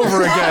incident all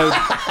over again.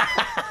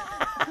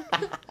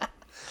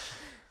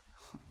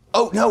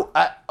 Oh no.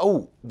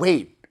 Oh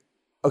wait.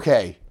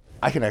 Okay.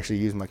 I can actually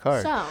use my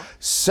card.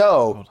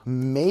 So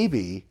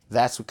maybe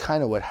that's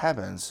kind of what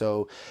happens.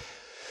 So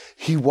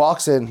he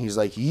walks in. He's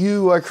like,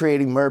 "You are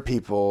creating mer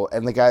people,"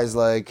 and the guy's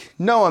like,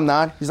 "No, I'm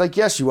not." He's like,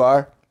 "Yes, you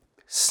are."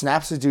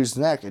 Snaps the dude's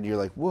neck, and you're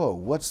like, "Whoa,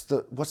 what's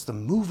the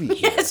movie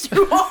here?" yes,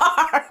 you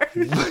are.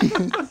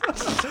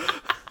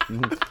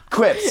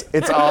 Quips.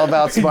 It's all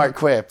about smart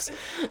quips.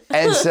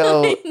 And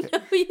so,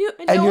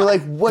 and you're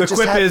like, "What The just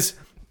quip happened?" is,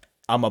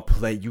 I'ma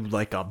play you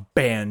like a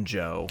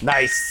banjo.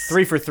 Nice.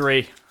 3 for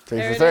 3.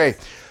 3 for 3.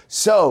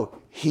 So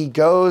he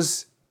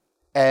goes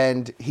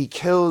and he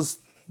kills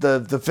the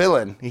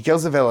villain. He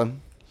kills the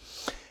villain.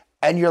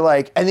 And you're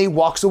like, and he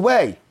walks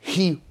away.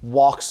 He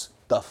walks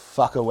the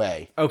fuck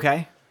away.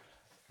 Okay.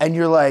 And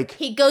you're like,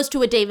 He goes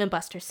to a Dave and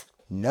Buster's.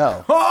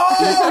 no,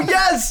 Oh,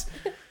 yes!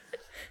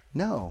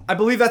 no, I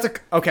believe that's a...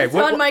 Okay. It's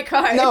on my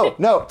card.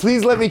 no.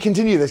 Please let me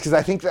continue this because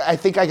I think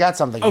I got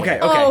something. Okay,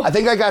 here. okay. Oh. I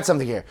think I got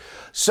something here.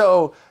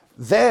 So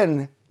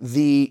then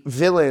the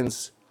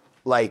villain's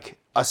like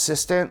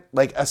assistant,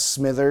 like a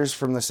Smithers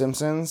from The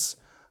Simpsons,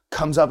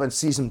 comes up and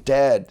sees him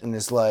dead and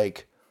is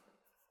like,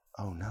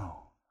 "Oh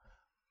no,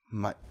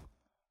 my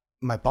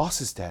boss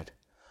is dead.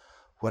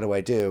 What do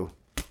I do?"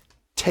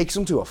 Takes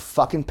him to a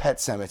fucking pet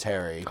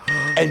cemetery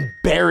and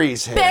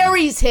buries him.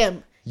 Buries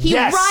him. He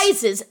Yes.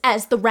 rises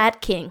as the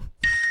Rat King.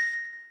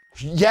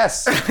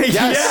 Yes.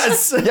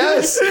 Yes.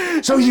 Yes.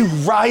 So he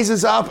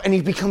rises up and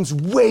he becomes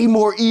way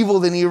more evil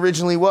than he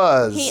originally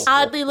was. He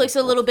oddly looks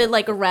a little bit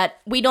like a rat.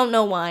 We don't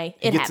know why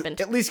it Gets-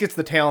 happened. At least gets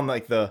the tail and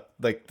like the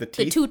The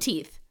teeth. 2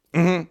 teeth.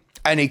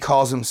 And he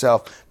calls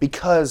himself,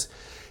 because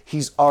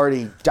he's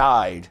already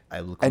died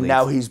look and lazy.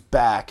 now he's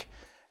back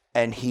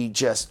and he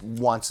just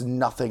wants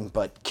nothing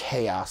but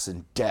chaos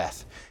and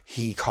death.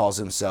 He calls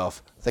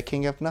himself the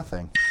King of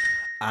Nothing.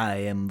 I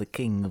am the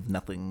king of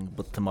nothing,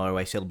 but tomorrow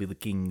I shall be the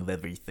king of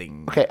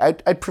everything. Okay,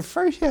 I'd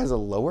prefer he has a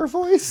lower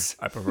voice.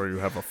 I prefer you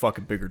have a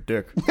fucking bigger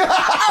dick.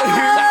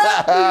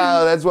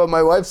 Oh, that's what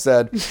my wife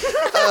said.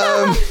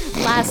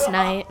 Last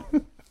night.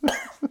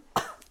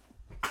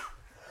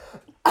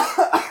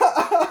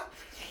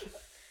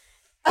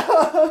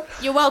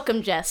 You're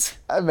welcome, Jess.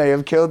 I may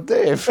have killed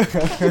Dave.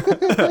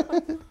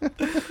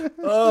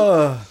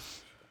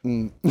 Oh,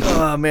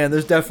 man,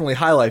 there's definitely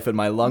high life in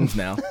my lungs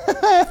now.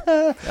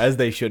 As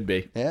they should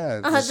be.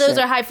 Yeah, Those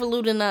are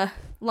highfalutin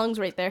lungs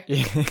right there.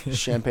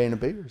 champagne and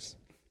beers.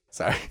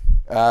 Sorry.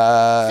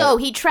 So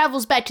he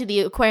travels back to the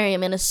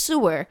aquarium in a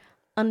sewer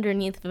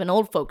underneath of an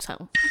old folks'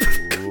 home.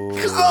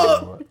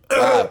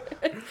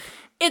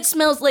 It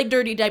smells like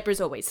dirty diapers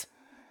always.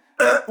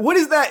 What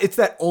is that? It's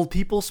that old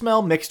people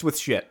smell mixed with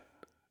shit.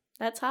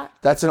 That's hot.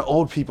 That's an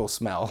old people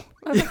smell.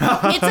 It's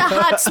a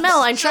hot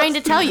smell, I'm trying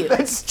to tell you.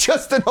 It's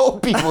just an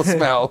old people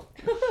smell.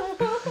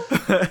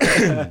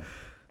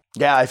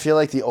 Yeah, I feel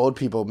like the old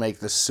people make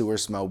the sewer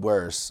smell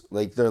worse.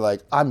 Like, they're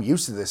like, I'm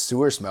used to this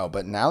sewer smell,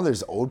 but now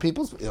there's old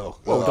people smell.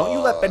 Whoa, don't you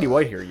let Betty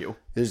White hear you.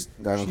 I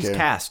don't She's care.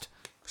 cast.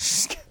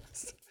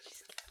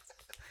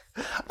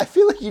 I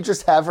feel like you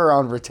just have her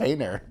on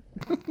retainer.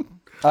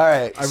 All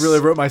right. I really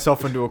wrote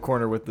myself into a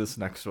corner with this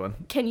next one.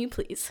 Can you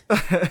please?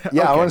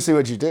 Yeah, I want to see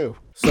what you do.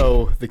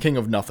 So, the King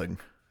of Nothing,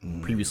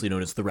 previously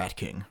known as the Rat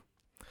King.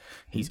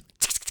 He's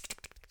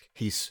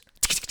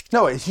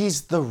No,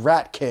 he's the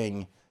Rat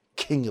King,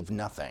 king of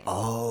nothing.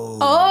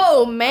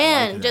 Oh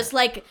man, just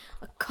like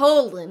a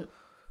colon.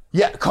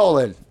 Yeah,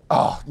 colon.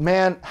 Oh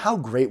man, how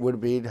great would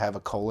it be to have a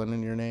colon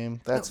in your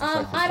name? That's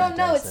fucking I don't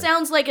know. It fantastic.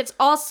 sounds like it's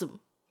awesome.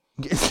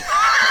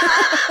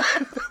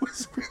 That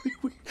was really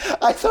weird.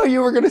 I thought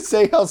you were gonna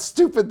say how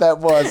stupid that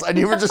was, and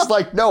you were just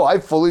like, "No, I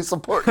fully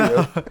support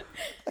you."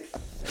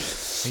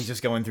 He's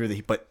just going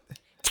through but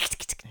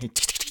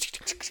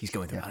he's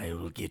going through. I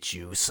will get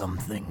you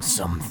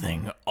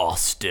something,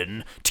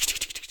 Austin.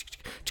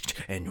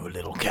 And your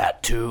little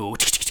cat, too.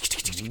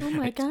 Oh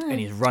my god. And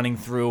he's running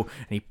through,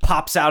 and he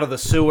pops out of the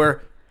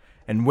sewer.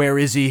 And where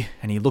is he?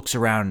 And he looks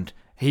around.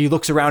 He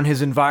looks around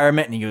his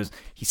environment, and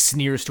he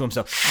sneers to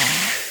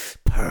himself.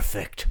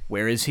 Perfect.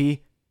 Where is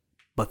he?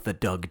 But the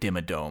Doug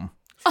Dimmadome.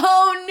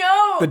 Oh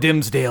no! The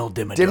Dimsdale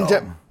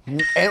Dimmadome.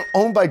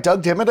 Owned by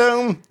Doug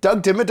Dimmadome?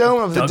 Doug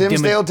Dimmadome of the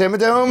Dimsdale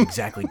Dimmadome?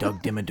 Exactly,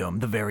 Doug Dimmadome,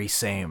 the very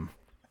same.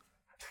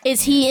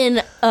 Is he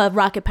in a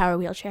rocket power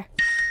wheelchair?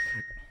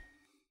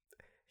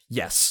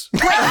 Yes.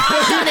 Done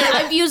it.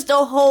 I've used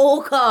a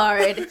whole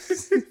card.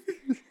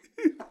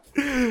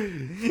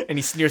 And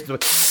he sneers to him.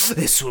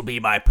 This will be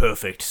my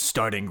perfect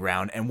starting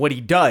ground. And what he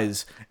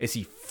does is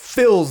he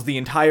fills the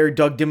entire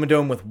Doug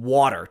Dimmadome with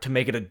water to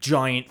make it a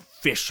giant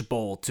fish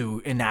bowl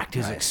to enact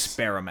his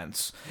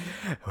experiments.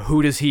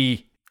 Who does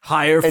he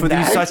hire for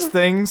these such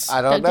things?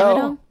 I don't Doug know.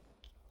 Dimmadome?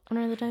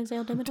 Owner of the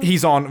Dogsdale Dimmadome?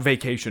 He's on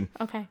vacation.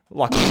 Okay.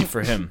 Luckily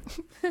for him.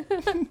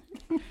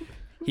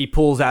 He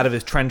pulls out of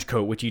his trench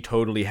coat, which he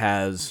totally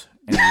has,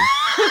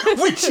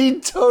 Which he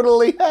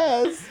totally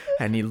has.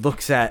 and he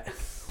looks at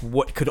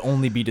what could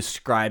only be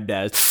described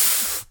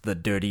as the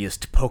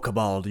dirtiest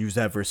Pokeball you've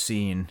ever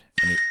seen.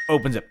 And he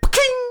opens it.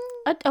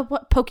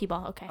 What?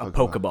 Pokeball. Okay. A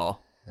Pokeball.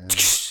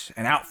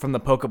 And out from the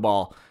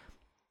Pokeball,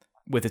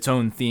 with its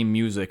own theme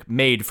music,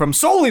 made from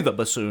solely the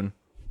bassoon.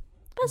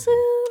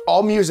 Bassoon.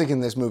 All music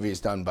in this movie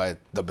is done by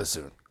the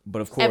bassoon.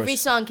 But of course, Every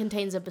song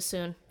contains a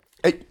bassoon.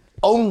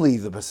 Only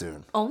the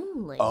bassoon.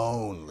 Only.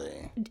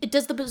 Only.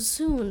 Does the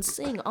bassoon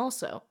sing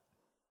also?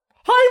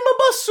 I'm a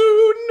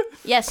bassoon!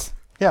 Yes.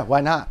 Yeah,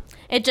 why not?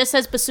 It just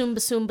says bassoon,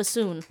 bassoon,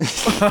 bassoon.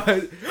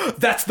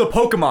 That's the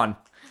Pokemon.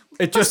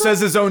 It just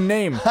says his own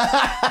name.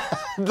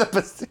 The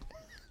bassoon.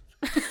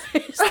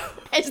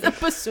 Is the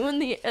bassoon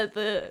the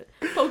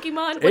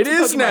Pokemon? What's It a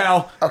is Pokemon?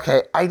 now.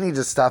 Okay, I need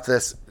to stop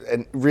this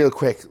and real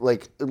quick.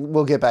 Like,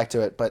 we'll get back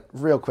to it, but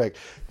real quick.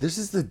 This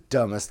is the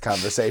dumbest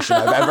conversation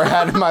I've ever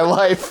had in my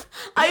life.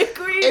 I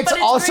agree. It's but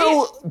it's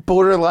also great.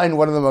 borderline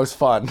one of the most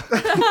fun.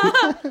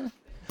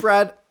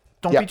 Brad,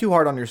 don't Yeah. be too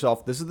hard on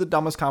yourself. This is the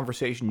dumbest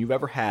conversation you've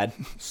ever had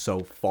so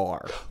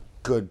far.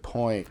 Good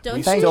point.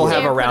 Don't Thank you still you.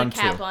 have dare a round put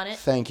a cap two. on it.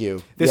 Thank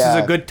you. This Yeah.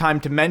 is a good time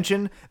to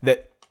mention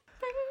that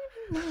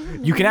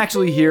you can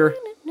actually hear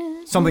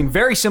something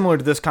very similar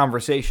to this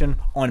conversation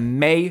on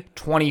May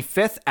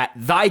 25th at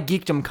Thy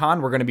Geekdom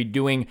Con. We're going to be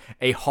doing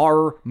a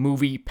horror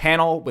movie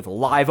panel with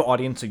live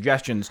audience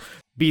suggestions.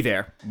 Be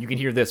there. You can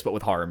hear this, but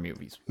with horror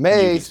movies.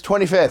 May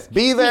 25th.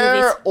 Be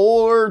there Movies.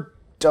 or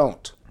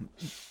don't.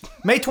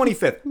 May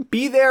 25th.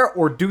 Be there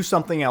or do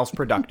something else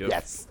productive.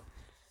 Yes.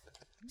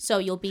 So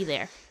you'll be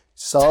there.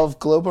 Solve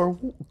global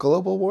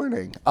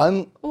warning.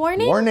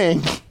 Warning?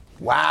 Warning.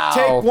 Wow.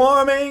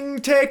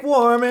 Take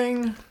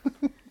warming.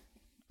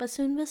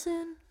 Bassoon,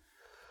 bassoon.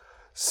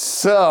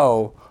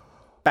 So,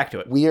 Back to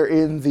it. we are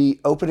in the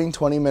opening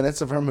 20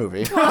 minutes of our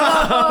movie.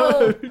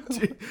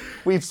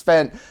 We've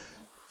spent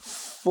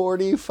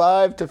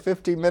 45 to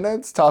 50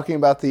 minutes talking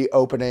about the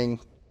opening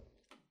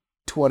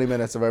 20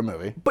 minutes of our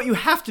movie. But you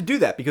have to do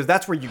that because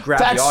that's where you grab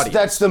the audience.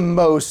 That's the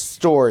most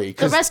story. The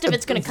 'cause rest of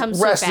it's going to come the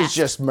so rest fast. is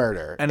just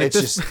murder. And it's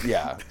it's just,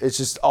 yeah, it's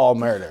just all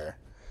murder.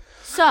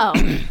 So,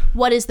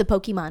 what is the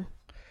Pokemon?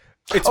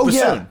 It's Oh,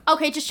 bassoon. yeah.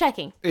 Okay, just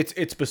checking.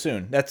 It's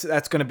bassoon. That's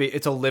gonna be.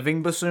 It's a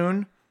living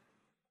bassoon,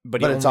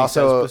 but he But it's only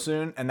also- says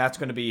bassoon, and that's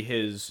gonna be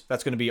his.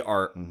 That's gonna be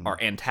our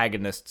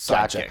antagonist sidekick.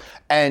 Gotcha.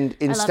 And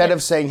instead it.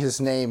 of saying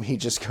his name, he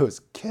just goes,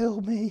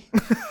 "Kill me,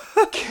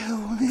 kill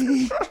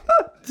me."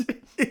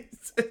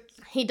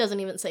 He doesn't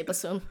even say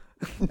bassoon.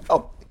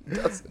 Oh, he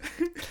doesn't.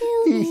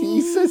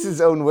 He says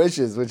his own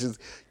wishes, which is,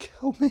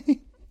 "Kill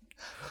me.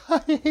 I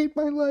hate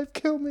my life.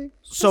 Kill me."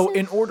 So,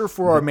 in order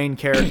for our main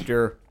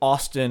character,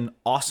 Austin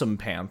Awesome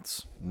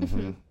Pants,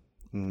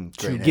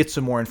 to get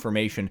some more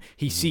information,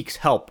 he seeks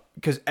help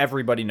because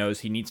everybody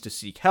knows he needs to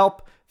seek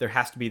help. There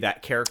has to be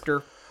that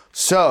character,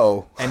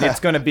 So, and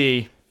it's gonna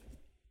be.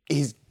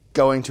 he's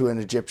going to an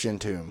Egyptian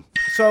tomb.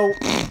 So,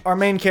 our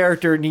main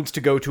character needs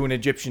to go to an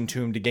Egyptian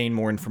tomb to gain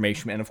more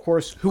information. And of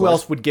course, who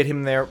else would get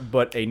him there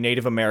but a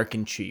Native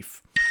American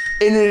chief?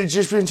 In an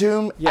Egyptian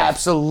tomb?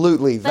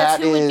 Absolutely. That's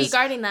That who would be is-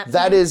 guarding that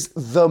That tomb. is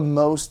the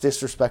most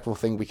disrespectful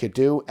thing we could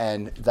do,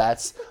 and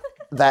that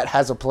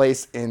has a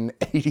place in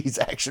 80s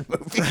action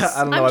movies.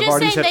 I don't know. I'm I've just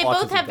already saying said they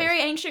both autism have does.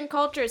 very ancient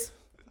cultures.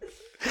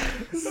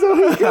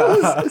 So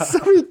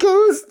he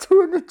goes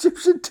to an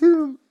Egyptian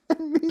tomb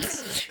and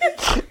meets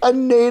a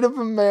Native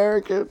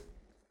American.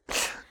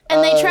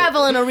 And they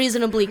travel in a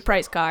reasonably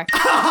priced car.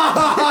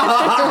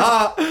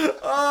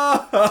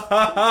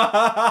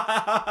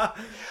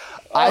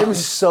 I'm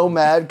so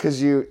mad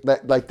because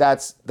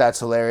that's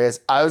hilarious.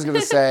 I was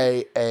gonna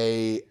say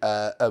a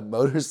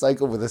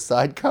motorcycle with a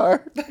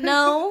sidecar.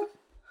 No.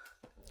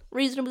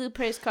 Reasonably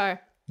priced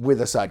car. With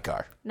a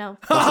sidecar. No.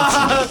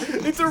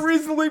 It's a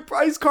reasonably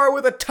priced car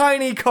with a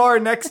tiny car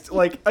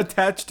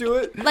attached to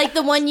it. Like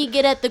the one you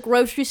get at the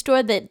grocery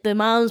store that the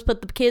moms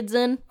put the kids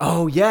in.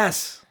 Oh,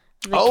 yes.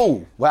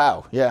 Oh,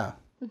 wow. Yeah.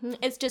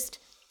 It's just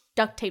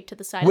duct taped to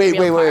the side Wait.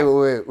 of the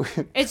real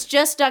car. It's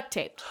just duct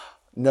taped.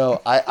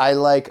 No, I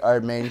like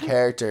our main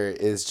character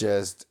is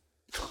just,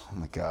 oh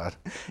my God,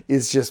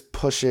 is just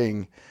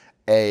pushing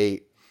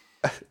a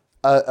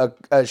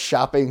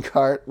shopping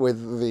cart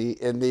with the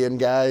Indian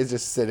guy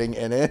just sitting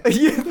in it.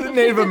 Yeah, the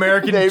Native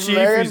American chief.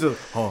 American?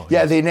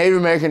 Yeah, the Native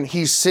American.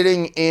 He's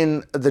sitting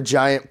in the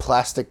giant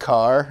plastic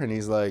car, and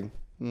he's like,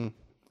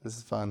 "This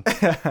is fun."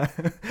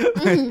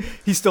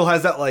 He still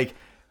has that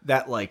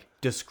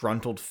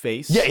disgruntled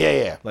face.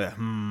 Yeah. Like,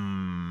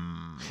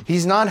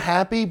 He's not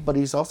happy, but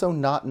he's also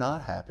not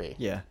happy.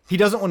 Yeah. He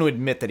doesn't want to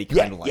admit that he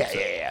kind of likes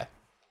it. Yeah.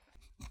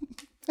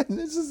 And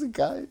this is a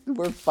guy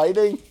we're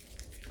fighting.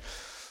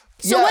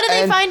 So what do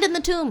they find in the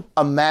tomb?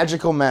 A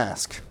magical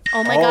mask.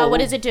 Oh my God, what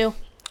does it do?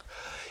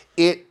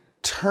 It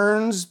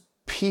turns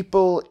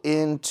people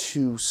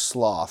into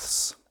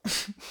sloths.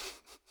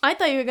 I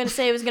thought you were going to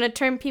say it was going to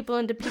turn people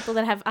into people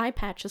that have eye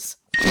patches.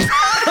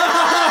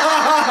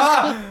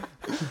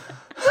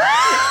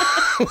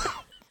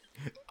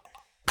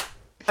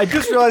 I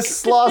just realized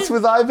Sloths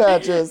with eye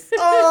patches.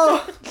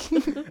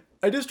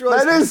 I just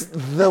realized That is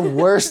the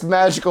worst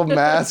magical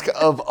mask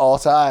of all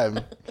time.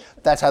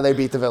 That's how they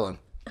beat the villain.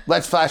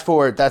 Let's flash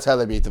forward. That's how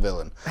they beat the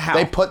villain. How?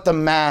 They put the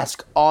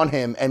mask on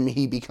him, and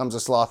he becomes a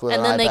sloth with an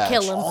eye patch. And then they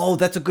kill him. Oh,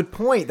 that's a good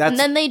point. That's And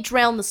then they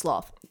drown the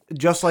sloth.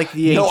 just like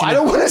the No, ancient. I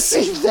don't want to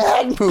see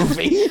that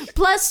movie.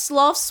 Plus,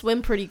 sloths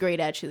swim pretty great,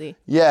 actually.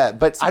 Yeah,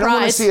 but I don't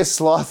want to Surprise. see a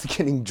sloth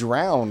getting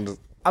drowned.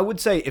 I would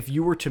say if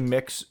you were to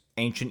mix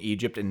ancient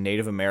Egypt and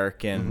Native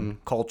American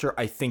culture,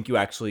 I think you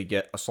actually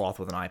get a sloth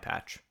with an eye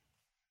patch.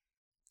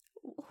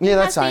 Yeah,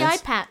 that's Has the eye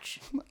science. patch?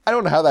 I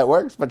don't know how that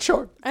works, but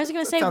sure. I was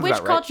going to say, sounds which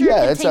about right. culture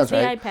Yeah, that contains sounds the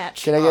right. eye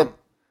patch? Can I get...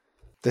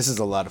 This is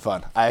a lot of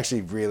fun. I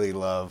actually really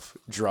love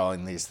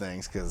drawing these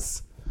things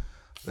because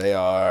they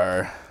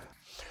are...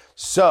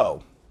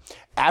 So,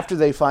 after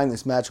they find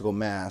this magical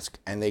mask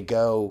and they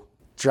go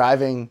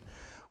driving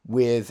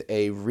with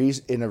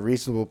in a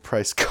reasonable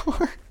price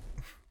car.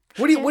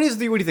 What do you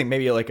think?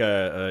 Maybe like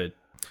a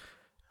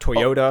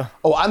Toyota.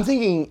 Oh, I'm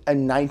thinking a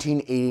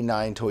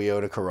 1989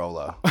 Toyota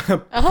Corolla.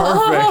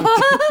 Perfect.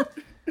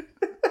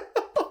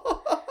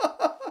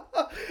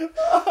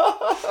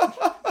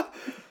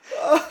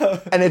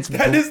 And it's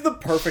That is the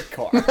perfect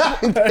car.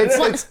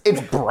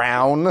 it's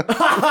brown.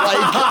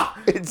 Like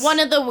it's One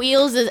of the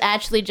wheels is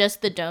actually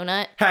just the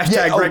donut. Hashtag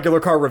Yeah, oh. regular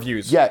car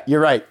reviews. Yeah,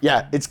 you're right.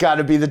 Yeah, it's got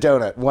to be the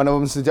donut. One of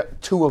them's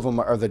two of them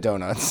are the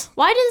donuts.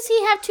 Why does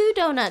he have two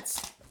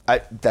donuts?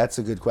 That's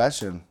a good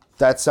question.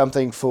 That's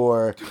something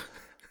for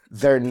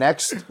their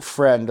next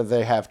friend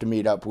they have to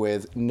meet up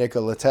with,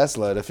 Nikola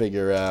Tesla, to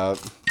figure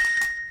out.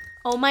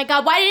 Oh my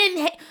God,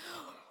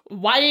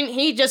 why didn't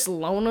he just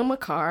loan him a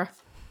car?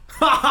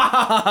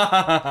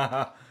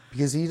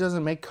 Because he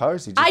doesn't make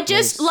cars. He I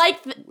just makes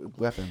like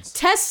weapons.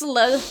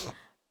 Tesla.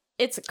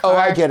 It's a car. Oh,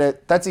 I get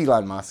it. That's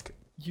Elon Musk.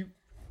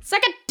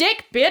 Suck a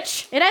dick,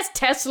 bitch. It has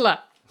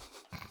Tesla.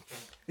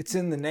 It's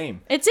in the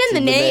name. It's in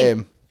the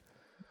name.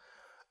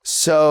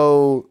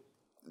 So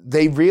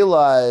they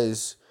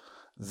realize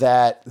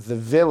that the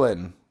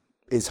villain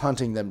is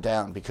hunting them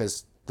down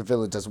because the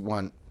villain doesn't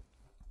want...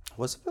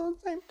 What's the villain's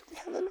name? Do we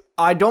have that name?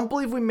 I don't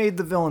believe we made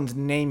the villain's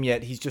name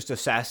yet. He's just a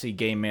sassy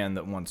gay man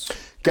that wants...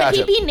 Gotcha.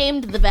 Could he be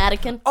named the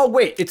Vatican? Oh,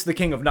 wait. It's the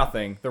King of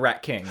Nothing. The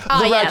Rat King. The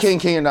Ah, Rat yes. King,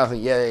 King of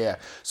Nothing. Yeah.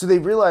 So they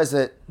realize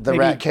that the Maybe-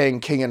 Rat King,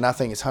 King of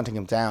Nothing is hunting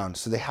him down.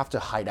 So they have to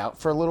hide out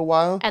for a little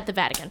while. At the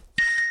Vatican.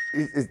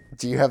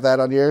 Do you have that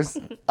on yours?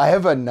 I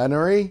have a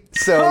nunnery.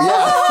 So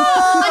yeah.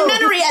 A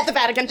nunnery at the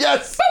Vatican.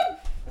 Yes.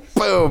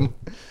 Boom.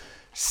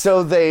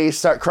 So they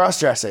start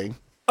cross-dressing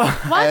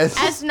What?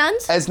 As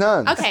nuns? as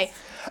nuns. Okay.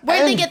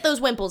 Where'd they And- get those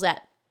wimples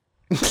at?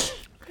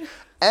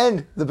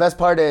 And the best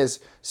part is,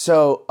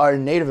 so our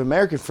Native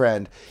American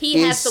friend,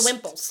 He has the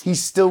wimples.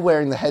 He's still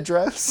wearing the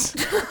headdress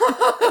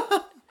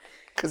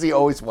because he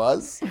always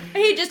was.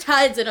 He just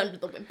hides it under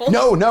the wimple.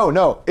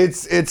 No.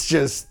 It's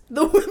just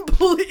The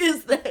wimple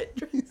is the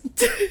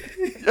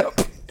headdress. yep.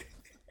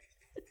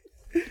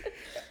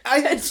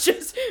 It's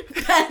just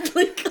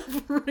badly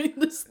covering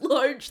this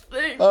large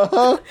thing.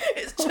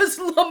 It's just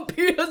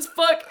lumpy as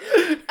fuck.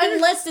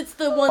 Unless it's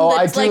the one Oh,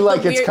 I that's do like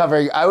like the it's weird...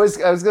 covering. I was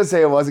gonna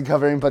say it wasn't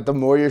covering, but the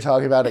more you're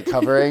talking about it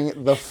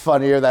covering, the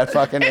funnier that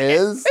fucking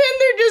is. And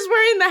they're just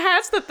wearing the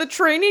hats that the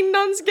training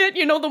nuns get.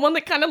 You know, the one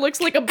that kind of looks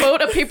like a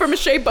boat, a paper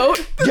mache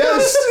boat.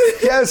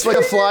 Yes, like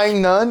a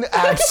flying nun.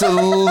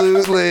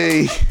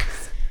 Absolutely.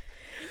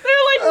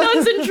 They're like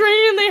nuns in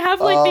training and they have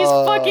like these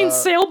fucking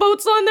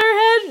sailboats on their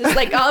head. It's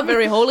like, oh,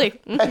 very holy.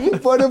 And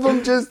And one of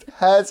them just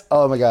has.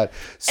 Oh my god.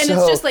 it's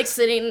just like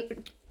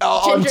sitting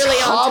gingerly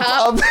on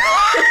top.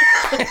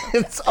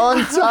 It's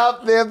on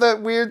top. They have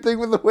that weird thing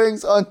with the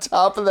wings on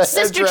top of the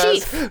Sister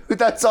headdress. Chief.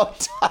 That's on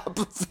top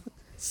of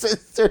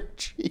Sister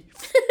Chief.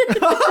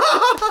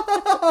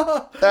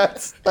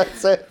 That's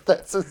it.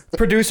 That's it.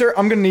 Producer,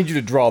 I'm gonna need you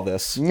to draw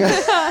this.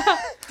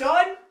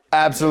 Done.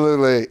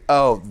 Absolutely.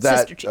 Oh,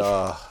 that. Sister Chief.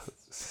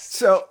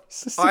 So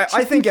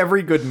I think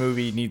every good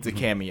movie needs a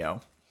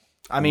cameo.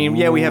 I mean,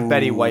 yeah, we have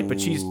Betty White, but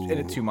she's in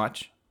it too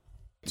much.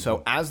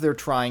 So as they're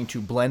trying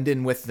to blend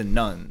in with the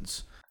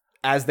nuns,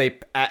 as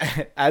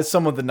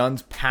some of the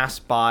nuns pass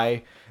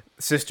by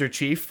Sister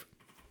Chief,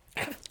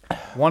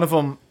 one of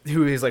them,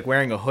 who is like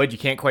wearing a hood, you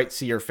can't quite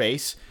see her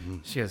face.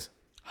 She goes,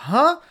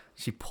 "Huh?"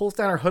 She pulls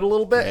down her hood a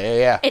little bit.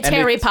 Yeah. It's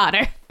Harry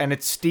Potter. And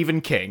it's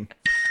Stephen King.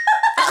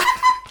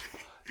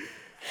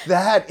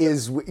 That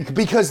is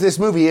because this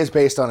movie is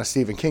based on a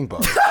Stephen King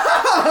book.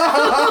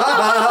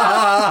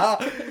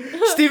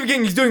 Stephen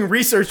King is doing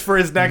research for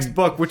his next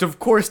book, which of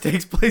course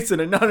takes place in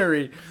a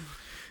nunnery.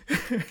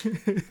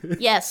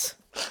 Yes.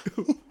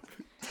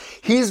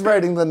 He's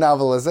writing the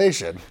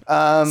novelization.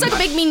 Suck a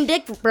big mean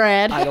dick,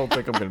 Brad. I don't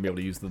think I'm going to be able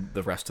to use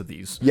the rest of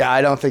these. Yeah,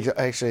 I don't think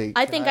actually.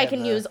 I think I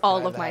can use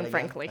all of mine, I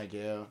frankly.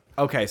 do.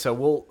 Okay,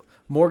 so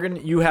Morgan,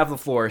 you have the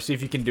floor. See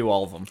if you can do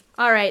all of them.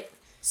 All right.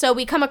 So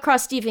we come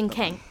across Stephen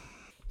King.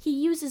 He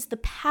uses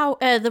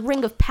the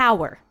ring of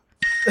power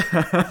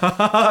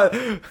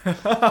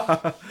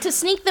to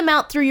sneak them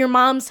out through your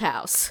mom's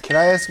house. Can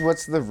I ask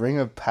what's the Ring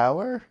of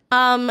Power?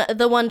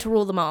 The one to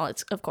rule them all,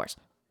 it's, of course.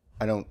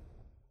 I don't.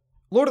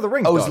 Lord of the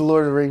Rings. Oh, it's dog. the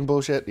Lord of the Ring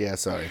bullshit? Yeah,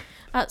 sorry.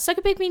 Suck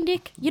a big mean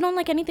dick. You don't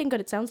like anything good,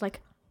 it sounds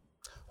like.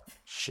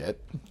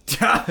 Shit.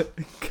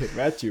 Okay,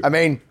 that's you. I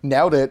mean,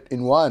 nailed it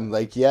in one.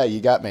 Like, yeah,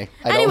 you got me.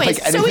 I don't Anyways,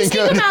 like so we anything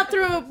sneak good. them out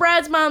through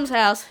Brad's mom's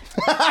house,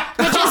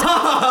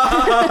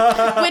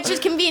 which is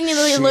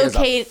conveniently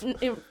She is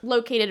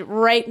located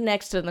right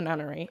next to the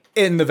nunnery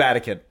In the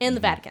Vatican. in the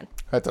Vatican.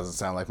 That doesn't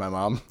sound like my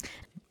mom.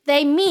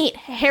 They meet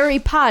Harry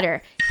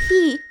Potter.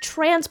 He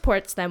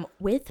transports them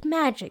with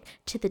magic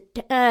to the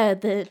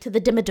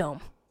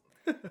Dimmadome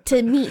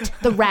to meet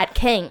the Rat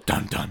King.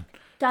 Dun dun.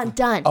 Dun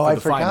dun. Oh, I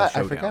the final forgot. I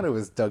showdown. forgot it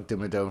was Doug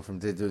Dimmadome from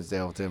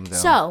Dimmadome. Dimmadome.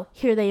 So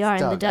here they are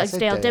in the Doug. I said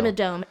Dougsdale Dale.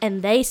 Dimmadome,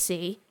 and they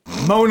see.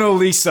 Mona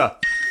Lisa.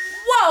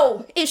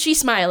 Whoa! Is she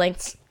smiling?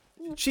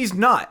 She's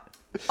not.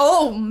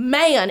 Oh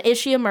man, is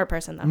she a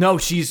merperson though? No,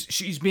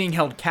 she's being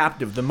held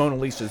captive. The Mona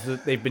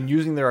Lisas. They've been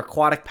using their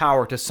aquatic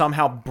power to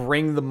somehow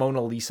bring the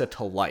Mona Lisa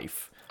to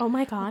life. Oh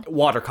my god.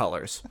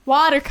 Watercolors.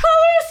 Watercolors.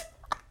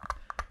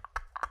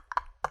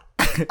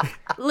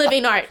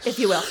 Living art, if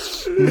you will.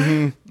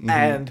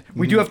 And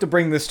we do have to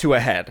bring this to a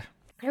head.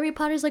 Harry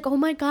Potter's like, oh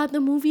my god, the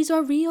movies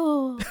are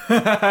real.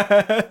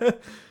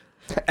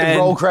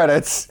 Roll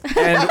credits.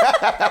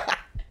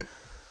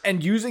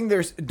 And using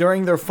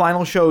during their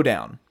final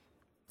showdown.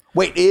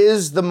 Wait,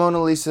 is the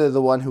Mona Lisa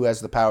the one who has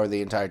the power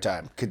the entire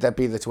time? Could that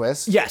be the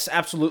twist? Yes,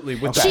 absolutely.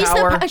 With She's the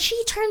power.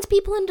 she turns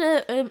people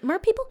into mer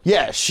people?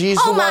 Yeah, she's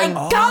Oh the my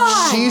one.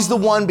 God! She's the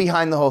one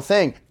behind the whole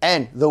thing.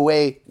 And the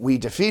way we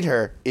defeat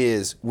her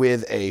is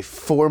with a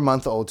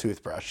 4-month-old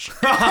toothbrush.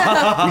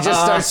 We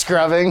just start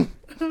scrubbing.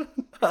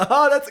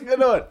 Oh, that's a good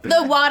one.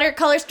 The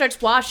watercolor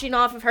starts washing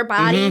off of her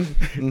body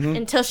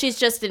until she's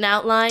just an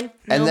outline.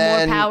 No And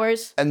then, more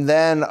powers. And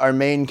then our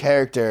main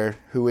character,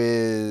 who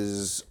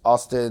is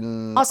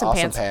Awesome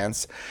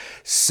Pants,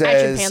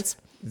 says,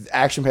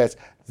 Action Pants,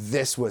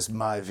 this was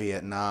my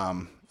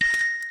Vietnam.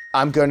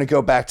 I'm going to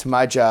go back to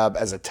my job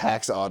as a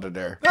tax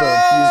auditor. Boom,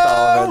 used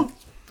all of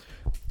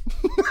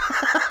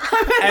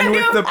it. And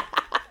with the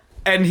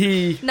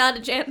he Not a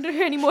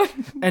janitor anymore.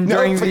 and No,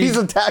 during but he's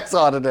the a tax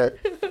auditor.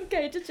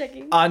 Okay, just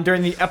checking.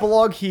 during the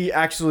epilogue, he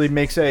actually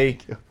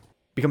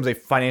becomes a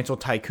financial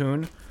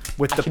tycoon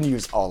with I can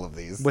use all of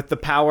these. with the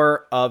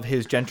power of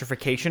his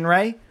gentrification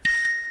ray,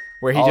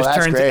 where he Oh, just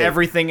that's turns great.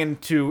 everything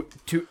into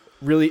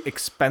really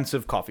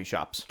expensive coffee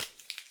shops.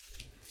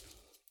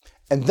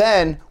 And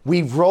then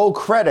we roll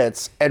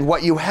credits, and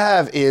what you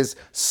have is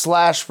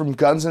Slash from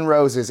Guns N'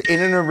 Roses in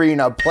an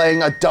arena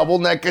playing a double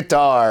neck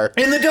guitar.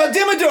 In the Doug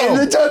Dimmadome! In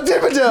the Doug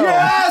Dimmadome!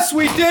 Yes,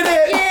 we did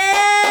it!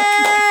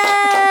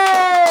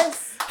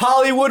 Yes!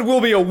 Hollywood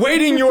will be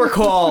awaiting your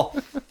call.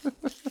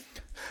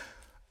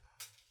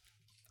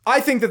 I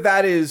think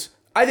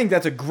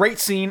that's a great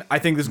scene. I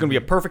think this is going to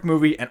be a perfect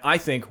movie, and I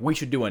think we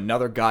should do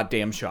another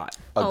goddamn shot.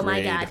 Oh my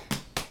Agreed. god.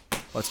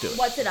 Let's do it.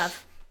 What's it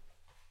of?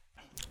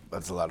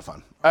 That's a lot of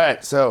fun. All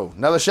right, so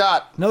another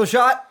shot Another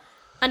shot?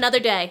 Another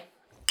day.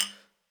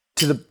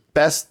 to the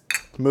best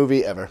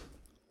movie ever.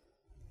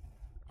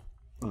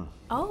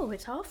 Oh,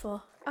 it's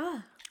awful.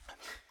 I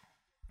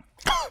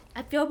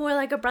feel more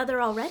like a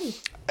brother already.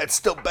 It's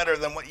still better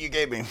than what you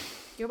gave me.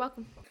 You're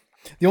welcome.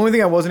 The only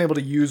thing I wasn't able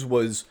to use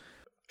was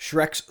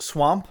Shrek's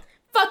Swamp,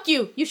 Fuck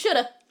you. You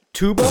shoulda.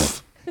 Tuba.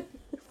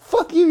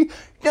 Fuck you.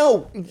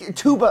 No,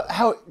 tuba.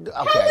 How?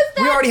 Okay.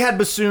 We already had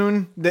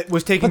Bassoon that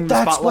was taking But the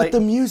that's spotlight. what the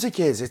music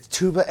is. It's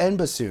tuba and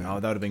bassoon. Oh,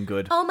 that would have been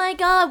good. Oh my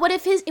god. What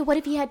if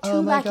he had two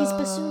Oh my like his God.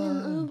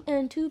 bassoon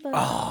and tuba?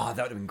 Oh,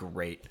 that would have been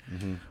great.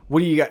 What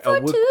do you got? For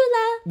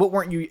Tula. What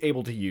weren't you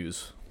able to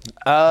use?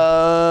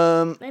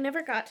 I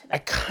never got to I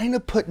that. kind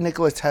of put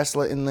Nikola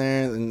Tesla in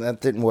there, and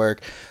that didn't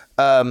work.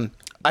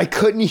 I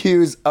couldn't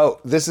use. Oh,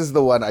 this is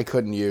the one I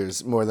couldn't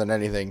use more than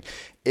anything.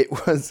 It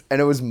was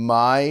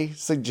my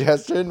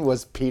suggestion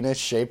was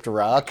penis-shaped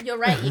rock. You're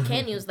right. You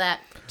can't use that.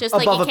 Just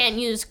like you can't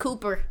use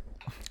Cooper.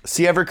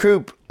 Siever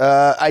Coop.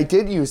 I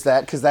did use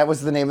that because that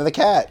was the name of the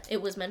cat.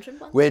 It was mentioned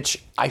once.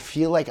 Which I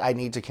feel like I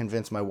need to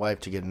convince my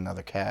wife to get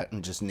another cat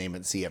and just name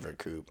it Siever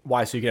Coop.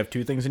 Why? So you can have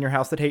two things in your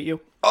house that hate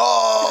you?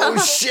 Oh,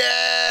 shit!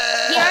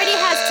 He already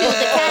has two, the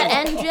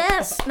cat and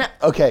Jess. No.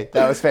 Okay,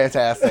 that was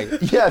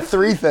fantastic. Yeah,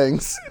 3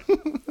 things.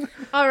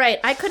 All right,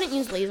 I couldn't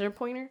use laser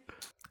pointer.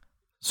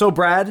 So,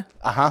 Brad,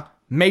 Uh-huh.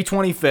 May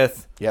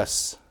 25th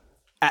Yes.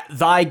 at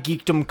Thy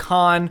Geekdom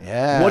Con.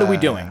 Yeah. What are we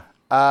doing?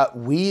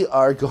 We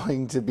are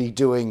going to be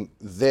doing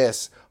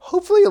this,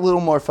 hopefully a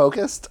little more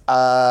focused,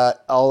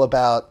 all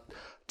about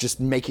just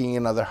making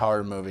another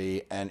horror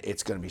movie, and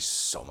it's going to be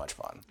so much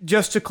fun.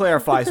 Just to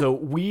clarify, so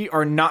we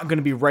are not going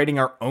to be writing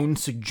our own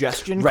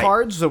suggestion Right.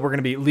 cards, so we're going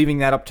to be leaving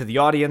that up to the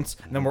audience,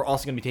 and then we're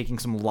also going to be taking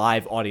some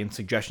live audience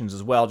suggestions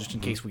as well, just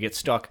in case we get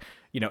stuck.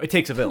 You know, it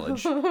takes a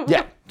village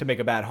Yeah. to make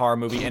a bad horror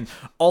movie. And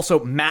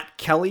also, Matt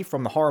Kelly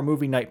from the Horror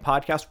Movie Night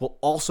podcast will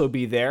also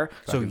be there,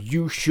 so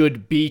you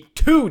should be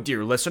too,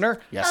 dear listener.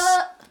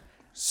 Yes.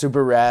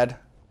 Super rad.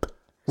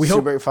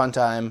 Super fun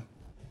time.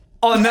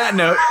 On that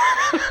note,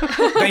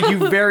 thank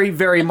you very,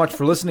 very much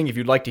for listening. If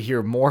you'd like to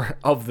hear more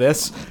of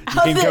this,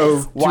 you can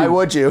go to Why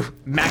would you?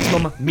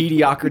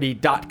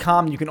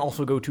 MaximumMediocrity.com. You can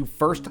also go to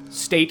First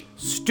State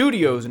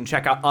Studios and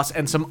check out us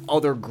and some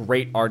other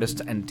great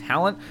artists and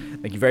talent.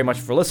 Thank you very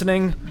much for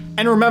listening.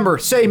 And remember,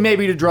 say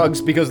maybe to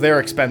drugs because they're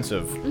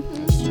expensive.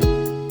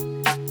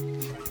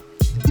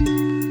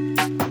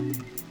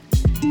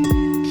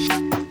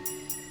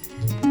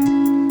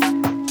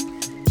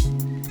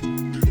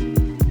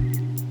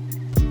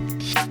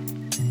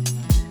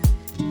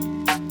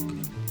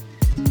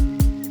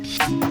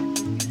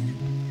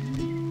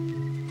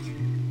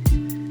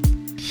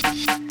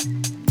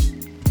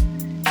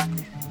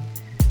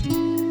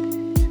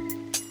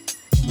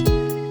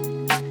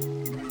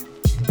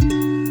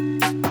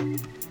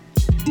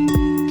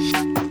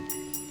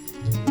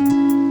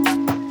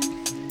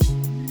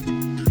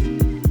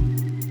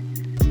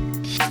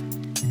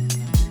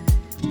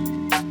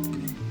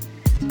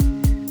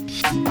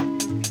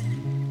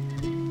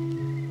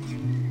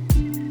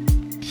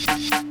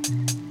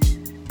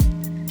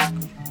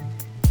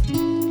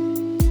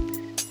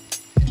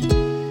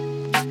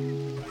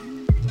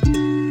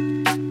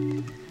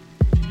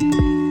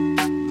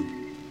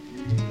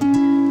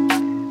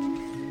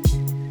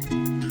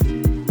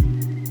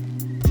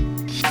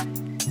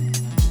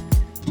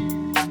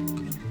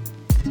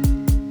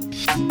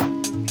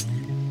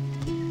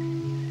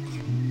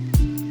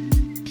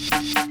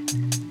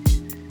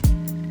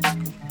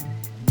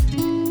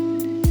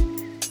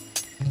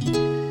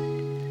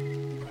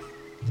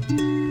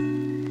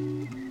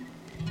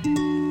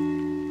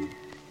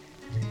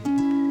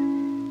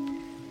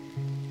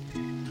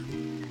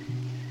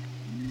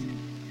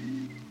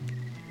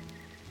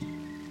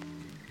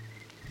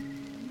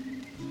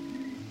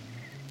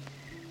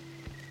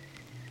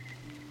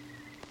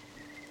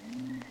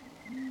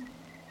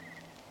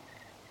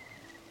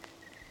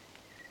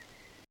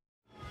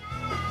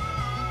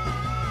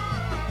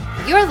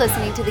 You're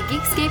listening to the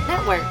Geekscape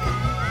Network.